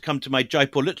subsequently got him to come to my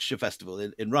Jaipur Literature Festival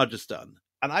in Rajasthan,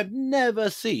 and I've never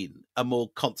seen a more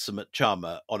consummate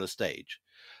charmer on a stage.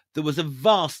 There was a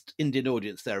vast Indian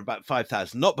audience there, about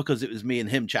 5,000, not because it was me and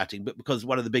him chatting, but because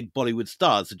one of the big Bollywood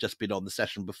stars had just been on the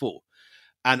session before.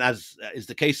 And as is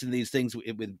the case in these things,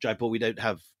 with Jaipur, we don't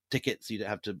have tickets. You don't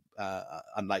have to,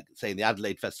 unlike, say, in the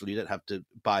Adelaide Festival, you don't have to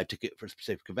buy a ticket for a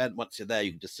specific event. Once you're there,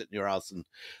 you can just sit in your house and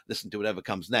listen to whatever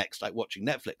comes next, like watching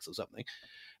Netflix or something.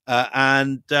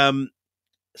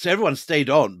 So everyone stayed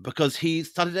on because he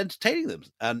started entertaining them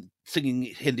and singing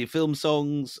Hindi film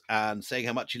songs and saying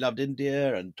how much he loved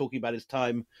India and talking about his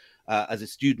time as a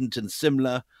student in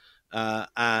Simla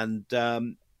and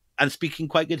speaking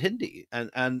quite good Hindi.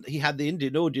 And he had the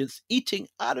Indian audience eating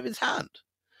out of his hand.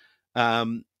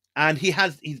 And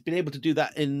he's been able to do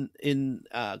that in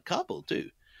Kabul too.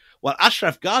 Well,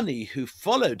 Ashraf Ghani, who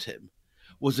followed him,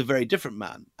 was a very different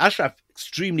man. Ashraf,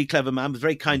 extremely clever man, was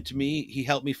very kind to me. He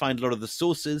helped me find a lot of the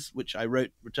sources, which I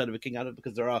wrote Return of a King out of,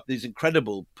 because there are these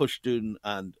incredible Pushtun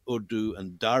and Urdu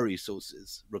and Dari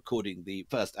sources recording the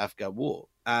first Afghan war.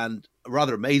 And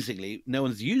rather amazingly, no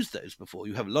one's used those before.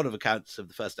 You have a lot of accounts of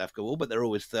the first Afghan war, but they're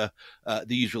always the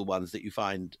usual ones that you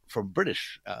find from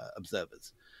British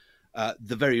observers.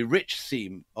 The very rich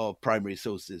seam of primary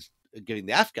sources giving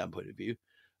the Afghan point of view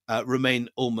remain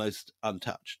almost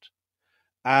untouched.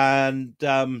 And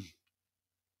Karzai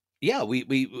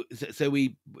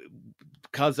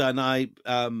and I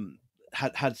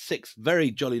had 6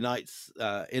 very jolly nights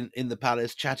in the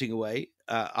palace chatting away.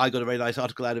 I got a very nice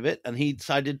article out of it, and he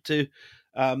decided to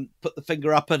put the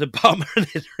finger up at Obama and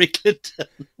Hillary Clinton,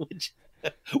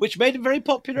 which made him very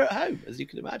popular at home, as you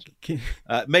can imagine.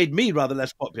 Made me rather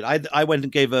less popular. I went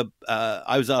and gave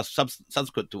I was asked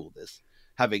subsequent to all this,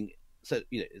 having, so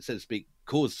to speak,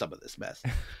 caused some of this mess.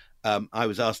 I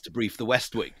was asked to brief the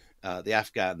West Wing, the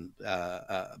Afghan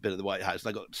bit of the White House, and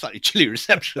I got a slightly chilly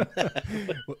reception.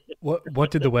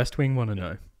 What did the West Wing want to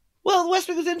know? Well, the West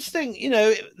Wing was interesting.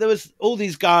 There was all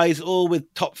these guys, all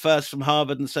with top firsts from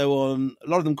Harvard and so on. A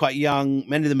lot of them quite young.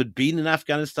 Many of them had been in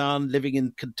Afghanistan, living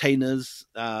in containers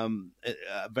at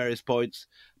various points,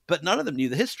 but none of them knew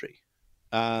the history.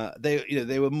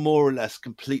 They were more or less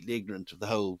completely ignorant of the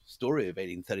whole story of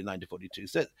 1839 to 42.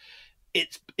 So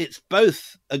it's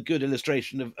both a good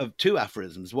illustration of 2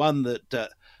 aphorisms. One that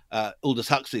Aldous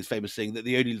Huxley's famous saying that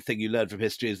the only thing you learn from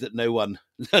history is that no one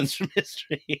learns from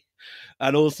history.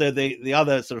 And also the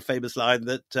other sort of famous line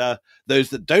that those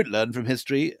that don't learn from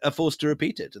history are forced to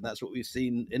repeat it. And that's what we've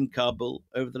seen in Kabul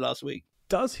over the last week.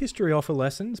 Does history offer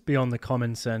lessons beyond the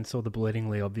common sense or the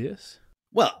bleedingly obvious?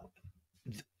 Well,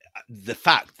 the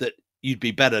fact that you'd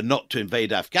be better not to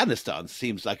invade Afghanistan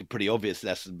seems like a pretty obvious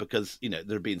lesson, because there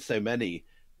have been so many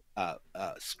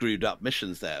screwed up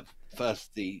missions there.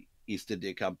 First the East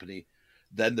India Company,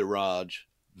 then the Raj,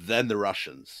 then the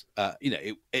Russians.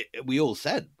 We all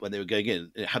said when they were going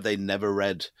in, have they never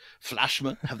read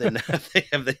Flashman? Have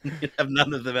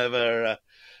none of them ever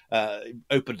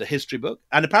opened a history book?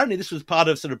 And apparently this was part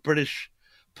of sort of British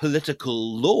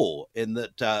political law, in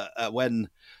that when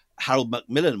Harold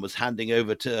Macmillan was handing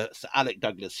over to Sir Alec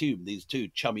Douglas Hume, these two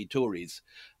chummy Tories,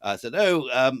 said,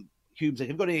 Hume said,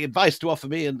 "Have you got any advice to offer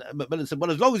me?" And Macmillan said,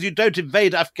 "Well, as long as you don't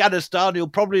invade Afghanistan, you'll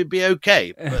probably be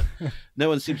okay." But no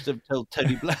one seems to have told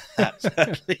Tony Blair that,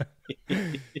 sadly.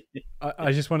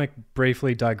 I just want to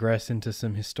briefly digress into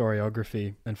some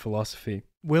historiography and philosophy.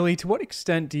 Willie, to what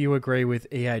extent do you agree with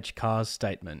E.H. Carr's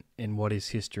statement in What is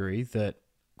History that,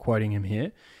 quoting him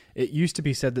here, "It used to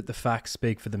be said that the facts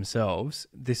speak for themselves.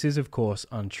 This is, of course,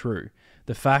 untrue.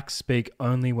 The facts speak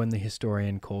only when the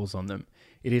historian calls on them.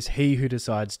 It is he who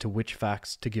decides to which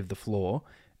facts to give the floor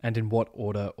and in what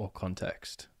order or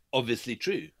context." Obviously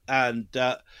true. And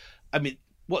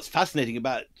what's fascinating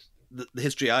about the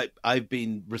history I've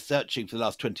been researching for the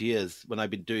last 20 years, when I've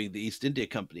been doing the East India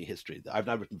Company history, I've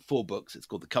now written 4 books. It's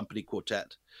called The Company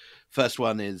Quartet. First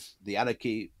one is The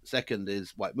Anarchy. Second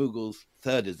is White Mughals.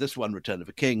 Third is this one, Return of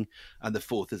a King. And the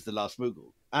fourth is The Last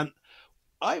Mughal. And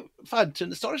I found, to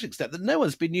an astonishing extent, that no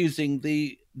one's been using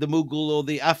the Mughal or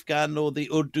the Afghan or the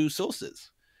Urdu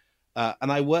sources.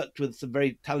 And I worked with some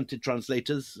very talented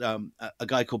translators, a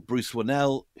guy called Bruce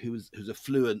Warnell, who's a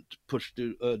fluent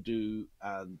Pashto, Urdu,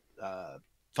 and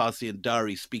Farsi and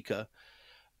Dari speaker,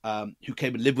 who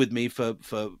came and lived with me for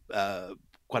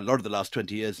quite a lot of the last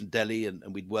 20 years in Delhi,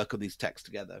 and we'd work on these texts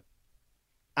together.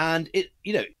 And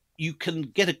you can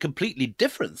get a completely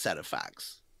different set of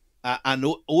facts and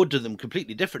order them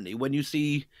completely differently when you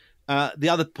see the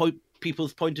other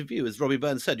people's point of view. As Robbie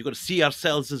Burns said, you've got to see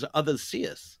ourselves as others see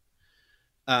us.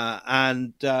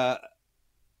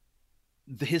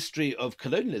 The history of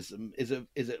colonialism is a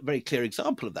very clear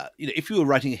example of that. If you were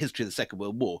writing a history of the Second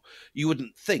World War, you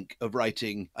wouldn't think of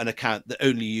writing an account that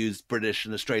only used British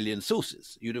and Australian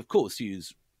sources. You'd, of course,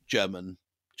 use German,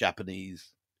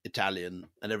 Japanese, Italian,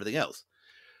 and everything else.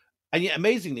 And yet,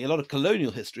 amazingly, a lot of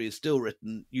colonial history is still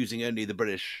written using only the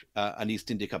British and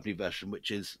East India Company version,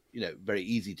 which is, very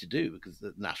easy to do because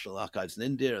the National Archives in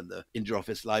India and the India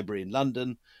Office Library in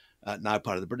London, now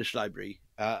part of the British Library,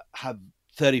 have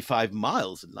 35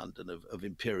 miles in London of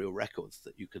imperial records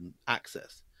that you can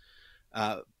access.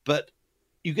 But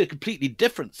you get a completely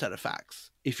different set of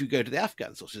facts if you go to the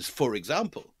Afghan sources. For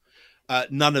example,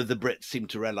 none of the Brits seem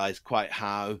to realize quite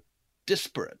how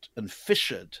disparate and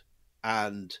fissured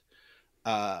and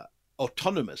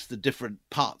autonomous the different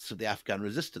parts of the Afghan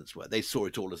resistance were. They saw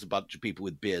it all as a bunch of people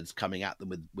with beards coming at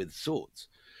them with swords.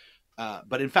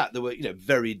 But in fact, there were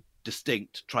very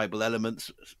distinct tribal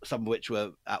elements, some of which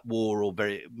were at war or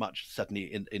very much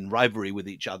certainly in rivalry with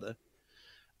each other.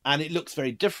 And it looks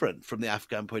very different from the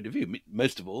Afghan point of view.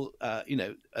 Most of all,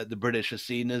 the British are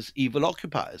seen as evil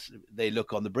occupiers. They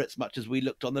look on the Brits much as we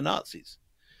looked on the Nazis.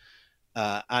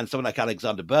 And someone like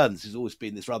Alexander Burns has always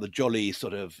been this rather jolly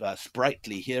sort of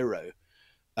sprightly hero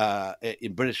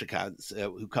in British accounts,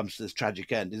 who comes to this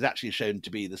tragic end, is actually shown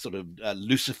to be the sort of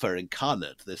Lucifer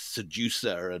incarnate, this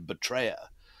seducer and betrayer,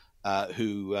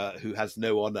 who has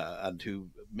no honor and who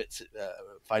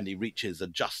finally reaches a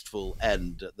just full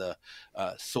end at the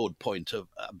sword point of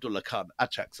Abdullah Khan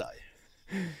Achakzai.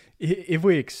 If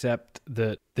we accept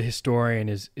that the historian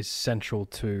is central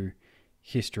to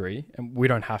history, and we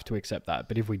don't have to accept that,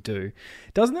 but if we do,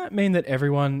 doesn't that mean that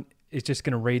everyone is just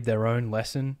going to read their own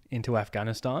lesson into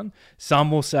Afghanistan? Some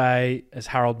will say, as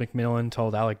Harold Macmillan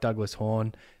told Alec Douglas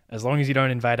Horne, as long as you don't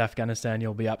invade Afghanistan,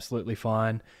 you'll be absolutely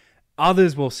fine.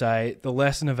 Others will say the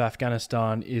lesson of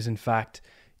Afghanistan is, in fact,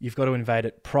 you've got to invade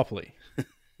it properly.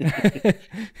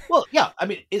 Well, yeah,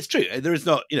 it's true. There is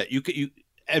not,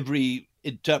 every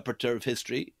interpreter of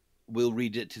history will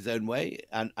read it his own way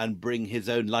and bring his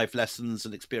own life lessons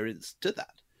and experience to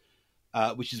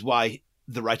that, which is why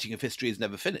the writing of history is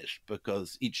never finished,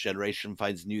 because each generation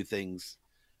finds new things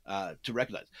to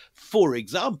recognize. For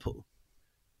example,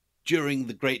 during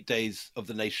the great days of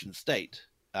the nation state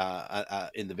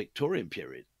in the Victorian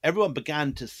period, everyone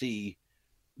began to see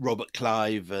Robert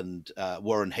Clive and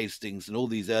Warren Hastings and all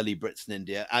these early Brits in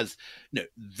India as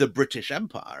the British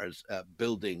Empire, as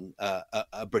building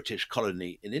a British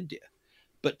colony in India.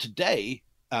 But today,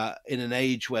 in an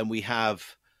age when we have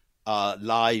our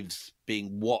lives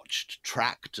being watched,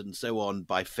 tracked, and so on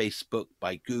by Facebook,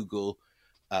 by Google,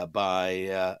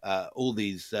 by all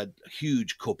these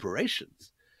huge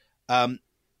corporations,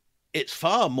 it's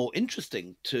far more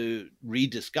interesting to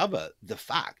rediscover the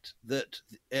fact that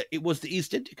it was the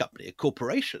East India Company, a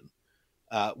corporation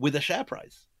with a share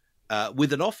price,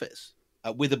 with an office,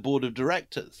 with a board of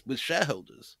directors, with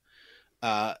shareholders,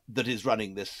 that is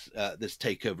running this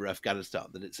takeover of Afghanistan,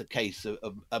 that it's a case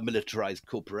of a militarized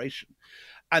corporation.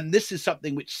 And this is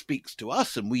something which speaks to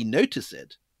us, and we notice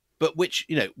it, but which,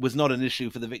 was not an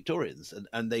issue for the Victorians.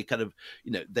 And they kind of,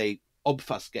 they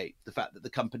obfuscate the fact that the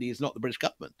company is not the British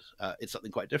government. It's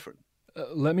something quite different.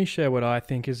 Let me share what I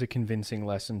think is a convincing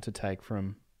lesson to take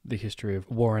from the history of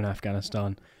war in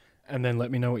Afghanistan, and then let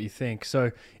me know what you think.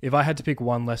 So if I had to pick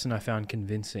one lesson I found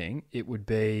convincing, it would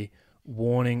be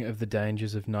warning of the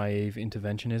dangers of naive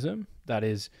interventionism. That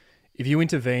is, if you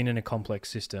intervene in a complex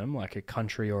system like a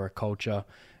country or a culture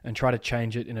and try to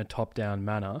change it in a top-down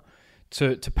manner,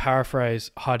 to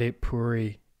paraphrase Hardeep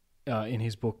Puri in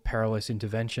his book Perilous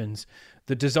Interventions,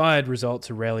 the desired results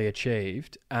are rarely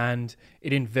achieved, and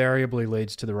it invariably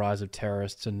leads to the rise of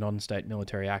terrorists and non-state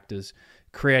military actors,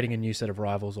 creating a new set of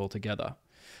rivals altogether.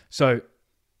 So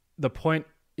the point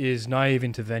is, naive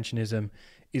interventionism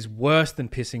is worse than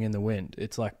pissing in the wind.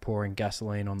 It's like pouring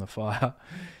gasoline on the fire.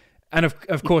 And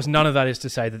of course, none of that is to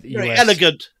say that the US...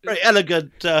 Very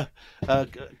elegant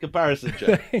comparison,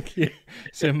 Joe. Thank you.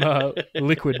 Some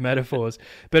liquid metaphors.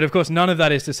 But of course, none of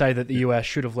that is to say that the US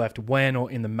should have left when or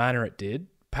in the manner it did.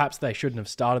 Perhaps they shouldn't have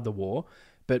started the war,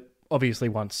 but obviously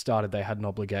once started, they had an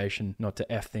obligation not to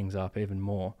F things up even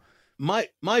more. My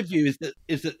view is that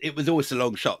it was always a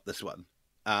long shot, this one.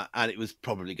 And it was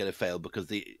probably going to fail because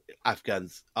the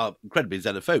Afghans are incredibly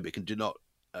xenophobic and do not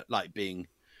like being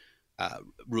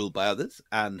ruled by others,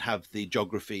 and have the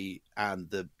geography and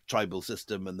the tribal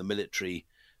system and the military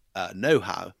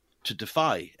know-how to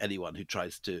defy anyone who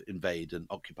tries to invade and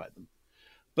occupy them.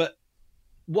 But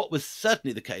what was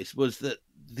certainly the case was that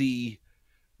the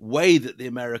way that the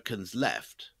Americans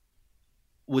left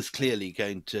was clearly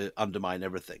going to undermine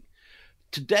everything.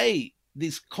 Today,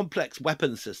 these complex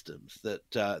weapon systems that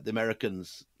the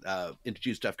Americans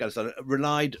introduced to Afghanistan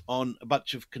relied on a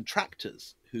bunch of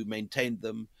contractors who maintained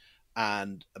them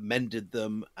and amended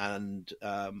them and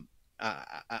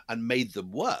made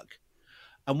them work.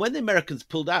 And when the Americans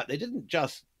pulled out, they didn't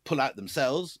just pull out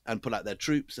themselves and pull out their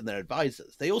troops and their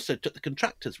advisors. They also took the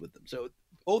contractors with them. So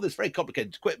all this very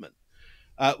complicated equipment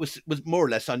was more or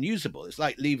less unusable. It's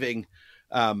like leaving,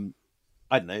 I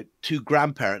don't know, two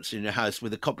grandparents in your house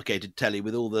with a complicated telly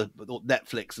with all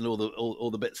Netflix and all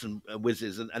the bits and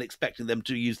whizzes and expecting them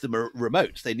to use the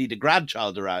remotes. They need a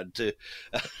grandchild around to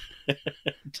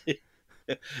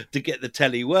to get the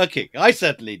telly working. I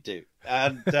certainly do.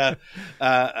 And as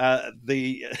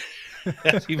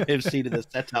you may have seen in the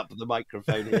setup of the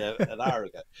microphone here an hour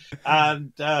ago.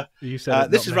 And you said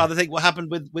this is rather, I think, what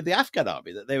happened with the Afghan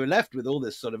army, that they were left with all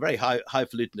this sort of very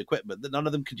highfalutin equipment that none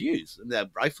of them could use. And their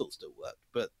rifles still worked,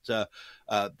 but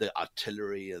the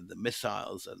artillery and the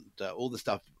missiles and all the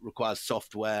stuff requires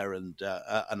software and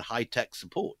high-tech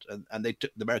support. And the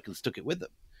Americans took it with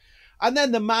them. And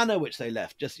then the manner which they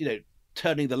left, just,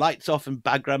 turning the lights off in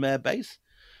Bagram Air Base,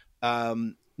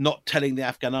 not telling the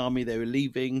Afghan army they were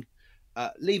leaving,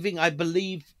 I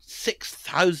believe,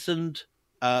 6,000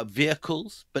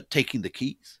 vehicles, but taking the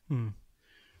keys.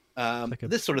 Like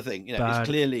this sort of thing, is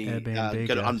clearly going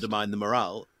to undermine the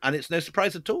morale. And it's no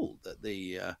surprise at all that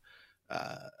the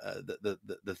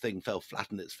thing fell flat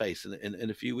on its face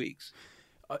in a few weeks.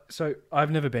 So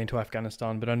I've never been to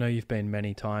Afghanistan, but I know you've been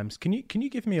many times. Can you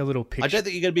give me a little picture? I don't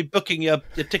think you're going to be booking your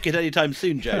ticket anytime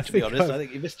soon, Joe, to be honest. I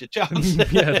think you missed your chance.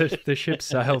 Yeah, the ship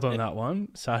sailed on that one,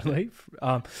 sadly.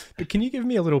 But can you give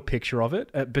me a little picture of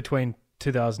it between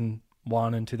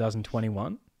 2001 and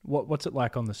 2021? What's it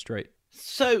like on the street?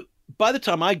 So by the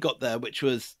time I got there, which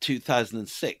was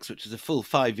 2006, which is a full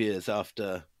 5 years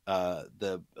after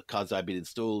the Karzai had been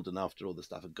installed and after all the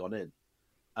stuff had gone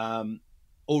in,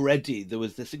 already there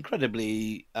was this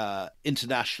incredibly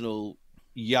international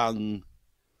young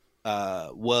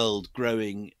world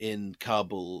growing in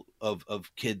Kabul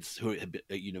of kids who are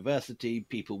at university,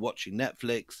 people watching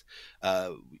Netflix,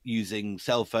 using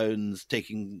cell phones,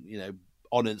 taking,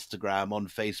 on Instagram, on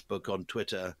Facebook, on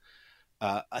Twitter.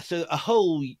 So a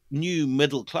whole new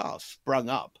middle class sprung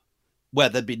up where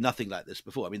there'd been nothing like this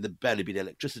before. I mean, there'd barely been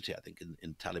electricity, I think,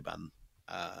 in Taliban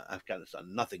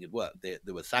Afghanistan. Nothing had worked. There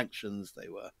were sanctions. They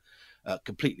were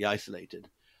completely isolated.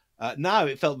 Now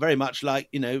it felt very much like,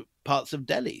 parts of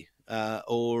Delhi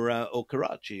or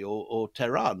Karachi or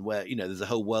Tehran, where, there's a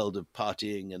whole world of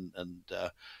partying and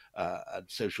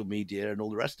social media and all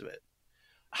the rest of it.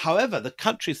 However, the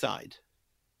countryside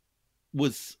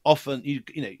was often,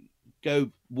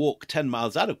 go walk 10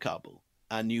 miles out of Kabul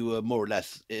and you were more or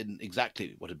less in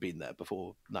exactly what had been there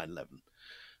before 9/11.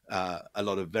 A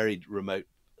lot of very remote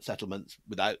settlements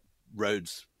without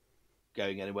roads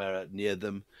going anywhere near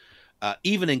them.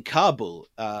 Even in Kabul,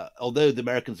 although the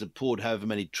Americans had poured however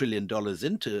many $1 trillion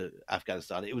into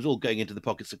Afghanistan, it was all going into the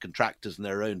pockets of contractors and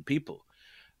their own people.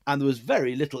 And there was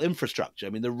very little infrastructure. I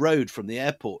mean, the road from the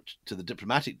airport to the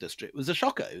diplomatic district was a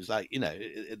shocker. It was like,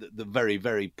 the very,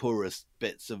 very poorest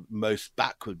bits of most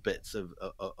backward bits of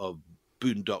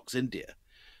boondocks, India,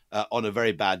 on a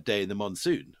very bad day in the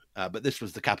monsoon. But this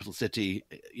was the capital city,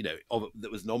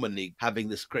 that was nominally having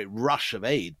this great rush of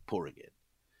aid pouring in.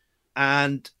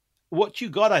 And what you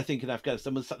got, I think, in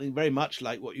Afghanistan was something very much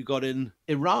like what you got in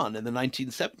Iran in the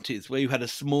 1970s, where you had a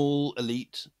small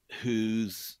elite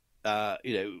whose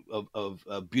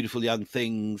of beautiful young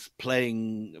things,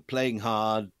 playing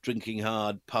hard, drinking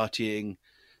hard, partying,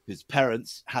 whose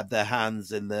parents had their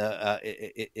hands in the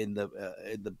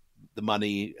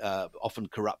money, often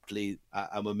corruptly,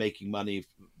 and were making money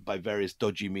by various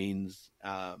dodgy means.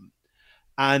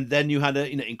 And then you had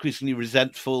a increasingly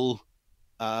resentful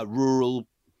rural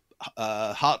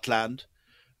heartland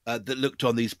that looked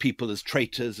on these people as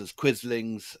traitors, as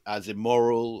quislings, as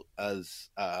immoral, as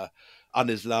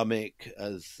un-Islamic,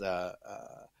 as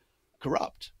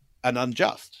corrupt and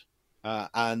unjust.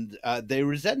 And they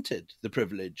resented the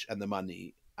privilege and the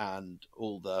money and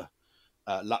all the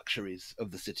luxuries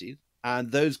of the city.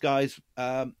 And those guys,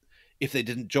 if they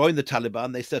didn't join the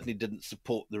Taliban, they certainly didn't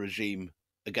support the regime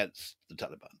against the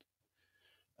Taliban.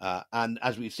 And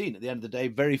as we've seen, at the end of the day,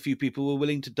 very few people were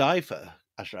willing to die for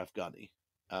Ashraf Ghani.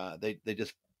 They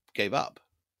just gave up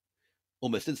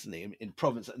almost instantly in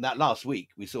province. And that last week,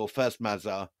 we saw first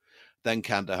Mazar, then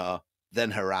Kandahar,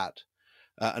 then Herat,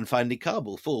 and finally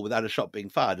Kabul fall without a shot being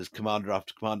fired as commander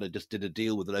after commander just did a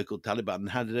deal with the local Taliban and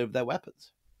handed over their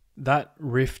weapons. That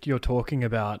rift you're talking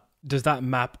about, does that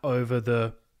map over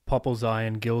the Popolzai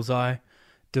and Gilzai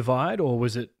divide, or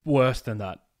was it worse than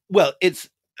that? Well,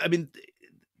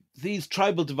 these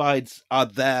tribal divides are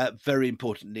there very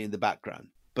importantly in the background.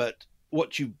 But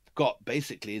what you've got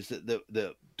basically is that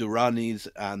the Duranis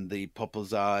and the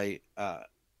Popolzai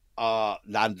are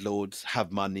landlords,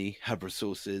 have money, have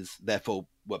resources, therefore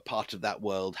were part of that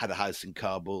world, had a house in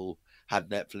Kabul, had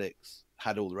Netflix,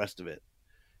 had all the rest of it.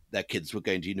 Their kids were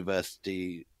going to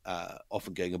university,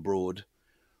 often going abroad,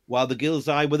 while the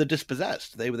Gilzai were the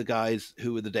dispossessed. They were the guys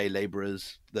who were the day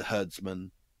laborers, the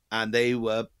herdsmen, and they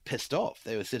were pissed off.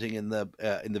 They were sitting in the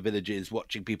villages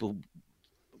watching people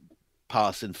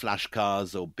pass in flash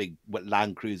cars or big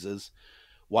Land Cruisers,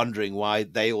 wondering why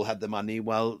they all had the money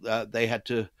while they had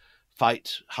to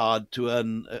fight hard to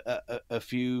earn a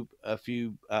few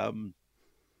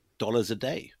dollars a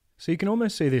day. So you can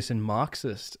almost see this in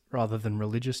Marxist rather than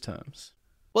religious terms.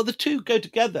 Well, the two go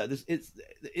together.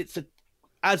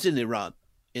 As in Iran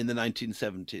in the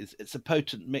 1970s, it's a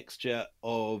potent mixture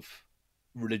of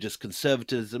religious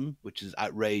conservatism, which is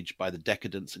outraged by the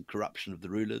decadence and corruption of the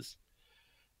rulers.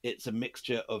 It's a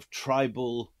mixture of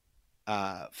tribal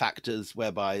factors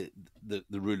whereby the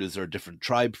rulers are a different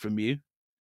tribe from you.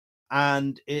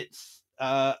 And it's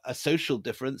a social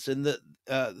difference in that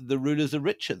the rulers are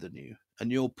richer than you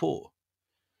and you're poor.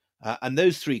 And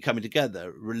those three coming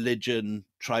together, religion,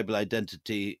 tribal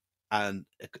identity, and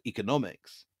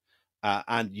economics,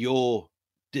 and you're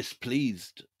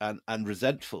displeased and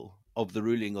resentful of the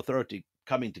ruling authority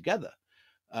coming together,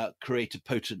 create a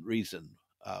potent reason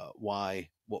why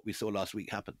what we saw last week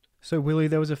happened. So, Willie,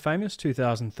 there was a famous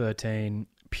 2013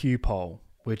 Pew poll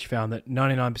which found that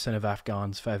 99% of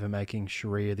Afghans favour making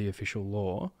Sharia the official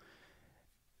law.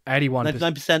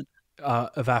 99%?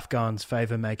 Of Afghans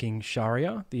favour making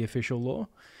Sharia the official law.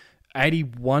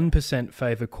 81%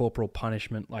 favour corporal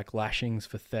punishment like lashings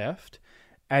for theft.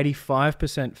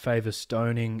 85% favour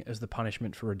stoning as the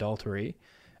punishment for adultery.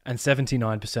 And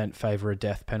 79% favour a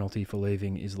death penalty for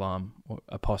leaving Islam or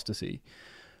apostasy.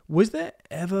 Was there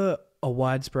ever a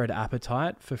widespread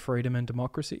appetite for freedom and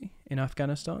democracy in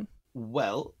Afghanistan?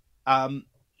 Well,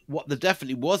 what there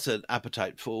definitely was an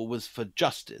appetite for was for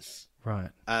justice.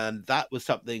 Right. And that was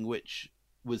something which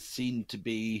was seen to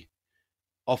be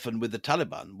often with the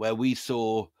Taliban, where we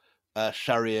saw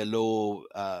Sharia law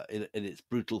in its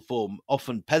brutal form.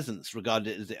 Often peasants regarded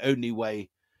it as the only way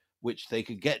which they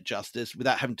could get justice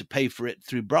without having to pay for it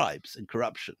through bribes and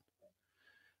corruption.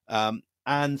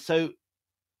 And so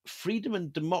freedom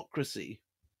and democracy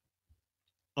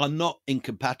are not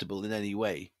incompatible in any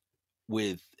way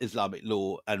with Islamic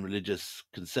law and religious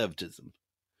conservatism.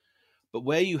 But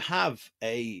where you have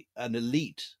an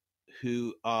elite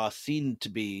who are seen to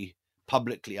be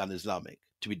publicly un-Islamic,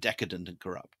 to be decadent and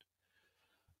corrupt,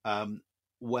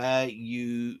 where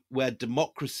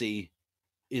democracy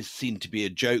is seen to be a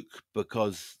joke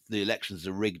because the elections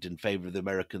are rigged in favor of the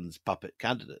Americans' puppet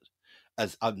candidate,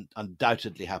 as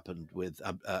undoubtedly happened with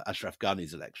Ashraf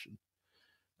Ghani's election,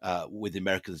 with the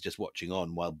Americans just watching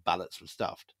on while ballots were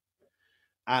stuffed,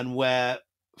 and where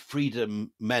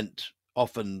freedom meant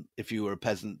often, if you were a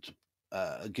peasant,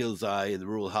 a Ghilzai in the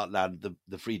rural heartland,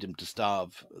 the freedom to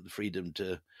starve, the freedom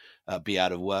to be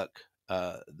out of work,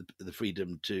 the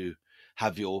freedom to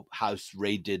have your house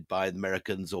raided by the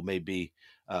Americans, or maybe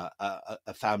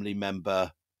a family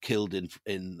member killed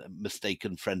in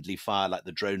mistaken friendly fire, like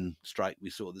the drone strike we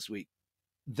saw this week,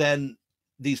 then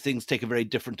these things take a very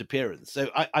different appearance. So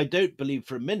I don't believe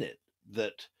for a minute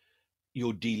that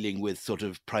you're dealing with sort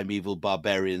of primeval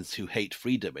barbarians who hate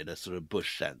freedom in a sort of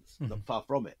Bush sense. Mhm. Not far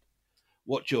from it.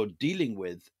 What you're dealing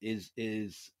with is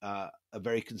a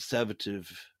very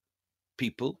conservative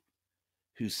people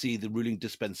who see the ruling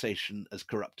dispensation as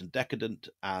corrupt and decadent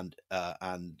and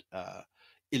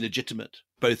illegitimate,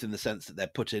 both in the sense that they're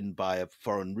put in by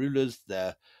foreign rulers,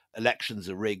 their elections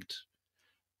are rigged,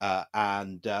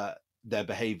 and they're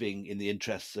behaving in the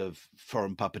interests of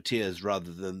foreign puppeteers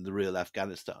rather than the real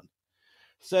Afghanistan.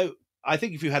 So I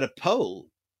think if you had a poll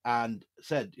and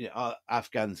said, are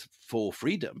Afghans for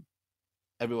freedom?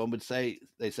 Everyone would say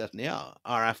they certainly are.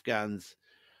 Are Afghans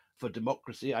for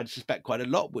democracy? I'd suspect quite a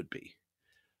lot would be.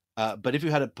 But if you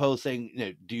had a poll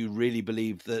saying, do you really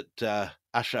believe that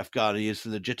Ashraf Ghani is the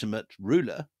legitimate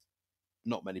ruler?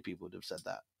 Not many people would have said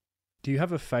that. Do you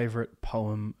have a favorite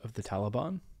poem of the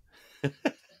Taliban?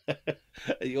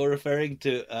 You're referring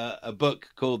to a book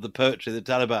called The Poetry of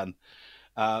the Taliban,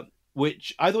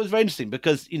 which I thought was very interesting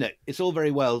because, it's all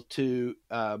very well to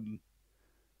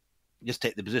just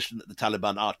take the position that the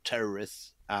Taliban are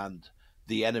terrorists and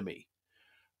the enemy.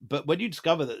 But when you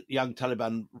discover that young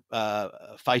Taliban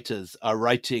fighters are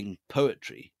writing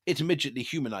poetry, it immediately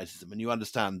humanizes them, and you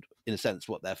understand, in a sense,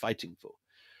 what they're fighting for.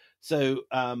 So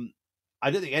I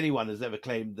don't think anyone has ever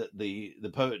claimed that the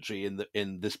poetry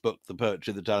in this book, The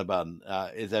Poetry of the Taliban,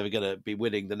 is ever going to be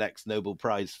winning the next Nobel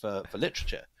Prize for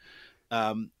literature.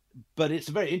 But it's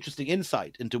a very interesting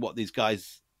insight into what these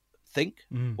guys think,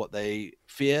 what they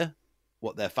fear,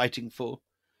 what they're fighting for.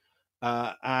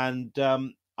 And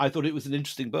I thought it was an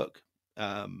interesting book.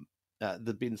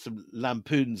 There've been some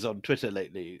lampoons on Twitter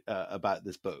lately about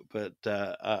this book, but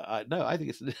I think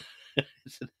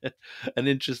it's an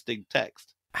interesting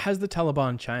text. Has the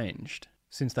Taliban changed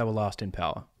since they were last in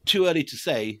power? Too early to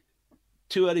say,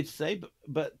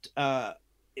 but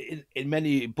in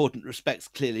many important respects,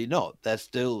 clearly not. There's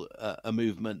still a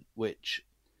movement which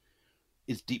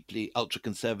is deeply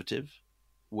ultra-conservative,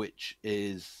 which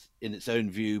is, in its own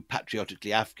view,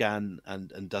 patriotically Afghan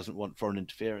and doesn't want foreign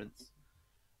interference,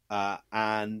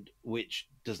 and which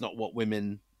does not want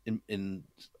women in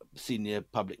senior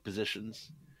public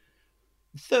positions.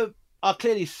 So are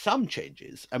clearly some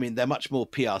changes. I mean, they're much more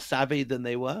PR savvy than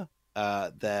they were.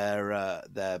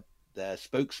 Their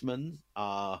spokesmen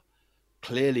are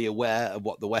clearly aware of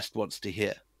what the West wants to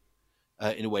hear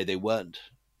in a way they weren't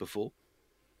before.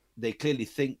 They clearly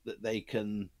think that they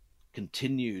can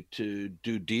continue to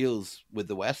do deals with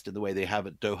the West in the way they have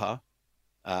at Doha,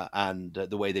 and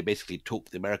the way they basically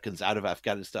talked the Americans out of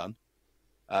Afghanistan.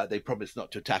 They promised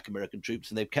not to attack American troops,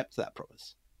 and they've kept that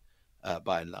promise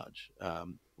by and large,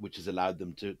 which has allowed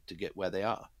them to get where they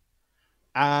are.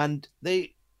 And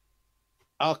they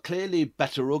are clearly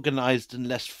better organized and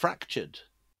less fractured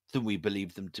than we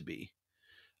believe them to be.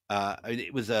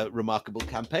 It was a remarkable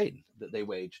campaign that they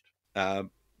waged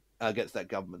against that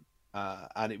government.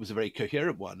 And it was a very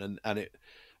coherent one, and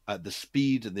the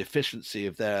speed and the efficiency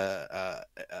of their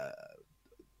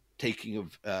taking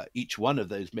of each one of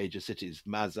those major cities,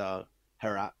 Mazar,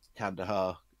 Herat,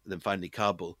 Kandahar, then finally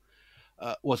Kabul,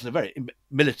 was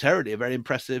militarily a very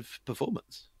impressive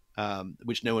performance,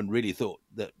 which no one really thought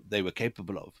that they were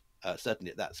capable of,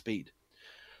 certainly at that speed.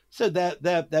 So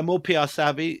they're more PR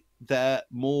savvy, they're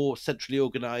more centrally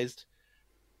organized.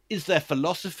 Is their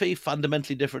philosophy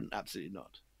fundamentally different? Absolutely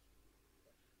not.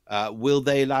 Will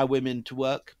they allow women to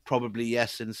work? Probably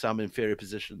yes, in some inferior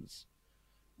positions.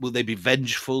 Will they be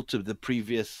vengeful to the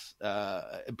previous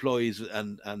employees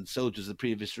and soldiers of the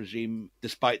previous regime,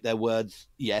 despite their words?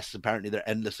 Yes, apparently there are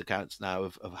endless accounts now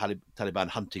of Taliban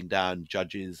hunting down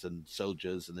judges and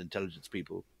soldiers and intelligence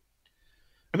people.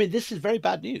 I mean, this is very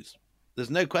bad news. There's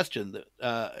no question that,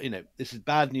 this is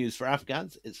bad news for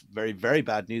Afghans. It's very, very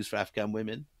bad news for Afghan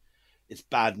women. It's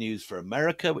bad news for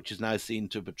America, which is now seen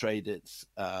to have betrayed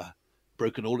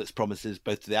broken all its promises,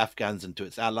 both to the Afghans and to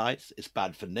its allies. It's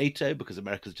bad for NATO because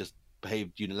America's just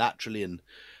behaved unilaterally and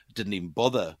didn't even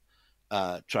bother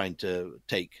trying to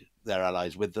take their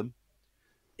allies with them.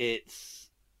 It's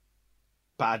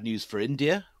bad news for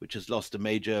India, which has lost a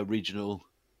major regional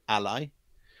ally.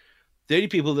 The only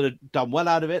people that have done well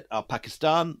out of it are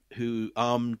Pakistan, who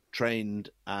armed, trained,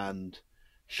 and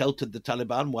sheltered the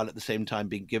Taliban while at the same time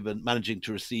managing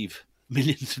to receive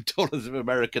millions of dollars of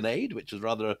American aid, which was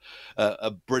rather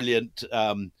a brilliant,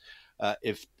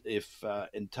 if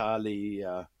entirely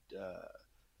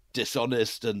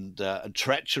dishonest and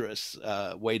treacherous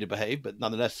way to behave, but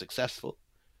nonetheless successful.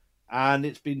 And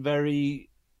it's been very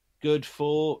good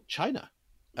for China,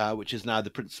 which is now the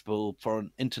principal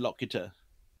foreign interlocutor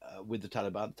with the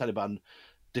Taliban. The Taliban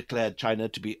declared China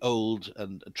to be old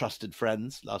and trusted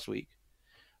friends last week.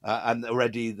 And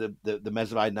already the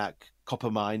Mezvainak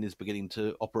copper mine is beginning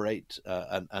to operate,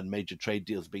 and major trade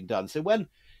deals being done. So when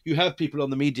you have people on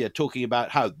the media talking about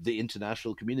how the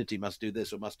international community must do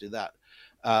this or must do that,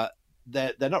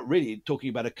 they're not really talking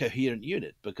about a coherent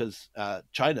unit, because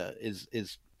China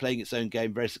is playing its own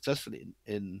game very successfully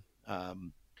in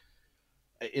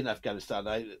Afghanistan.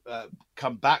 I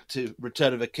come back to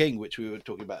Return of a King, which we were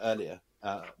talking about earlier,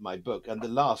 my book, and the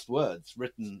last words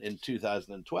written in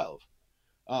 2012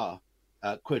 are,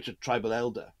 quote a tribal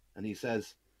elder, and he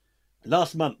says,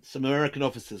 "Last month, some American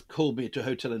officers called me to a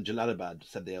hotel in Jalalabad,"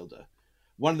 said the elder.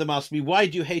 "One of them asked me, 'Why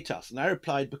do you hate us?' And I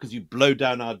replied, 'Because you blow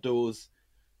down our doors,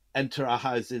 enter our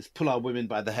houses, pull our women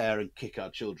by the hair and kick our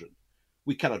children.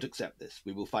 We cannot accept this.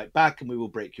 We will fight back and we will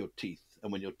break your teeth.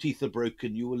 And when your teeth are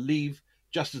broken, you will leave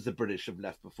just as the British have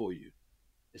left before you.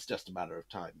 It's just a matter of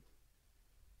time.'"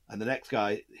 And the next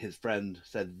guy, his friend,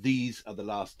 said, "These are the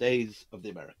last days of the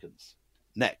Americans.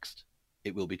 Next,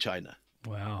 it will be China."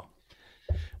 Wow.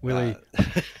 Willie,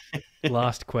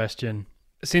 last question.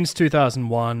 Since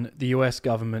 2001, the US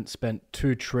government spent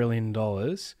 $2 trillion,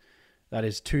 that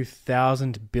is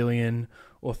 2,000 billion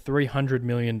or $300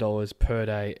 million per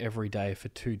day every day for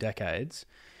 2 decades,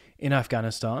 in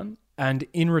Afghanistan, and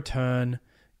in return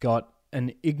got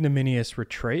an ignominious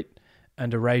retreat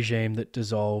and a regime that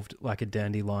dissolved like a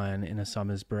dandelion in a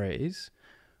summer's breeze.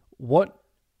 What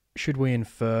should we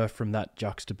infer from that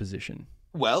juxtaposition?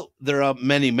 Well, there are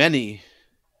many, many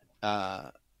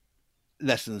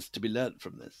lessons to be learnt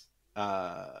from this.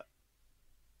 But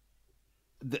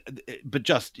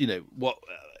just, what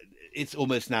it's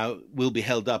almost now will be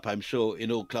held up, I'm sure,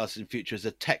 in all classes in future as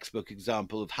a textbook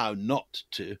example of how not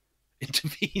to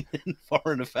intervene in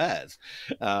foreign affairs.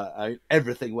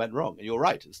 Everything went wrong. And you're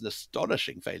right, it's an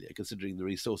astonishing failure considering the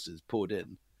resources poured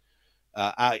in.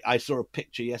 I saw a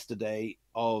picture yesterday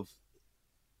of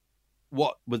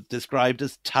what was described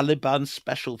as Taliban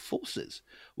special forces.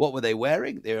 What were they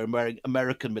wearing? They were wearing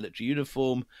American military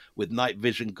uniform with night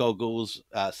vision goggles,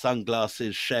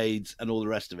 sunglasses, shades, and all the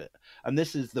rest of it. And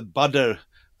this is the Badr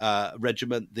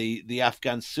regiment, the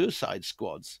Afghan suicide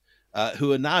squads,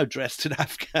 who are now dressed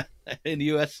in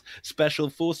US Special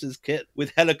Forces kit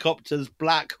with helicopters,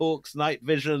 Black Hawks, night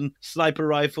vision, sniper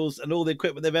rifles, and all the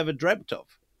equipment they've ever dreamt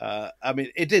of.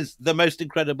 It is the most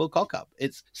incredible cock-up.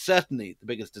 It's certainly the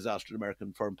biggest disaster in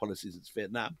American foreign policy since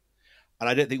Vietnam. And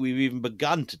I don't think we've even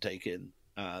begun to take in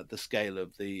the scale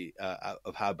of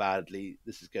of how badly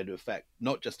this is going to affect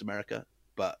not just America,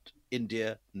 but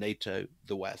India, NATO,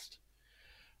 the West.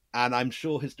 And I'm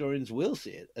sure historians will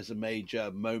see it as a major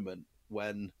moment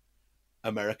when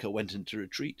America went into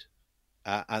retreat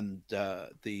and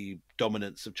the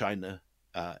dominance of China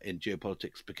in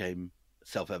geopolitics became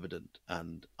self-evident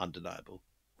and undeniable.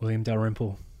 William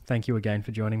Dalrymple, thank you again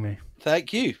for joining me.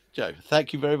 Thank you, Joe.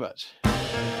 Thank you very much.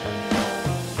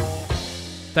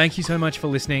 Thank you so much for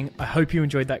listening. I hope you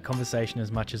enjoyed that conversation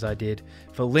as much as I did.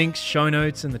 For links, show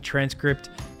notes, and the transcript,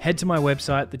 head to my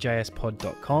website,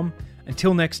 thejspod.com.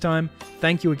 Until next time,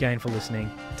 thank you again for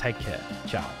listening. Take care.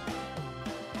 Ciao.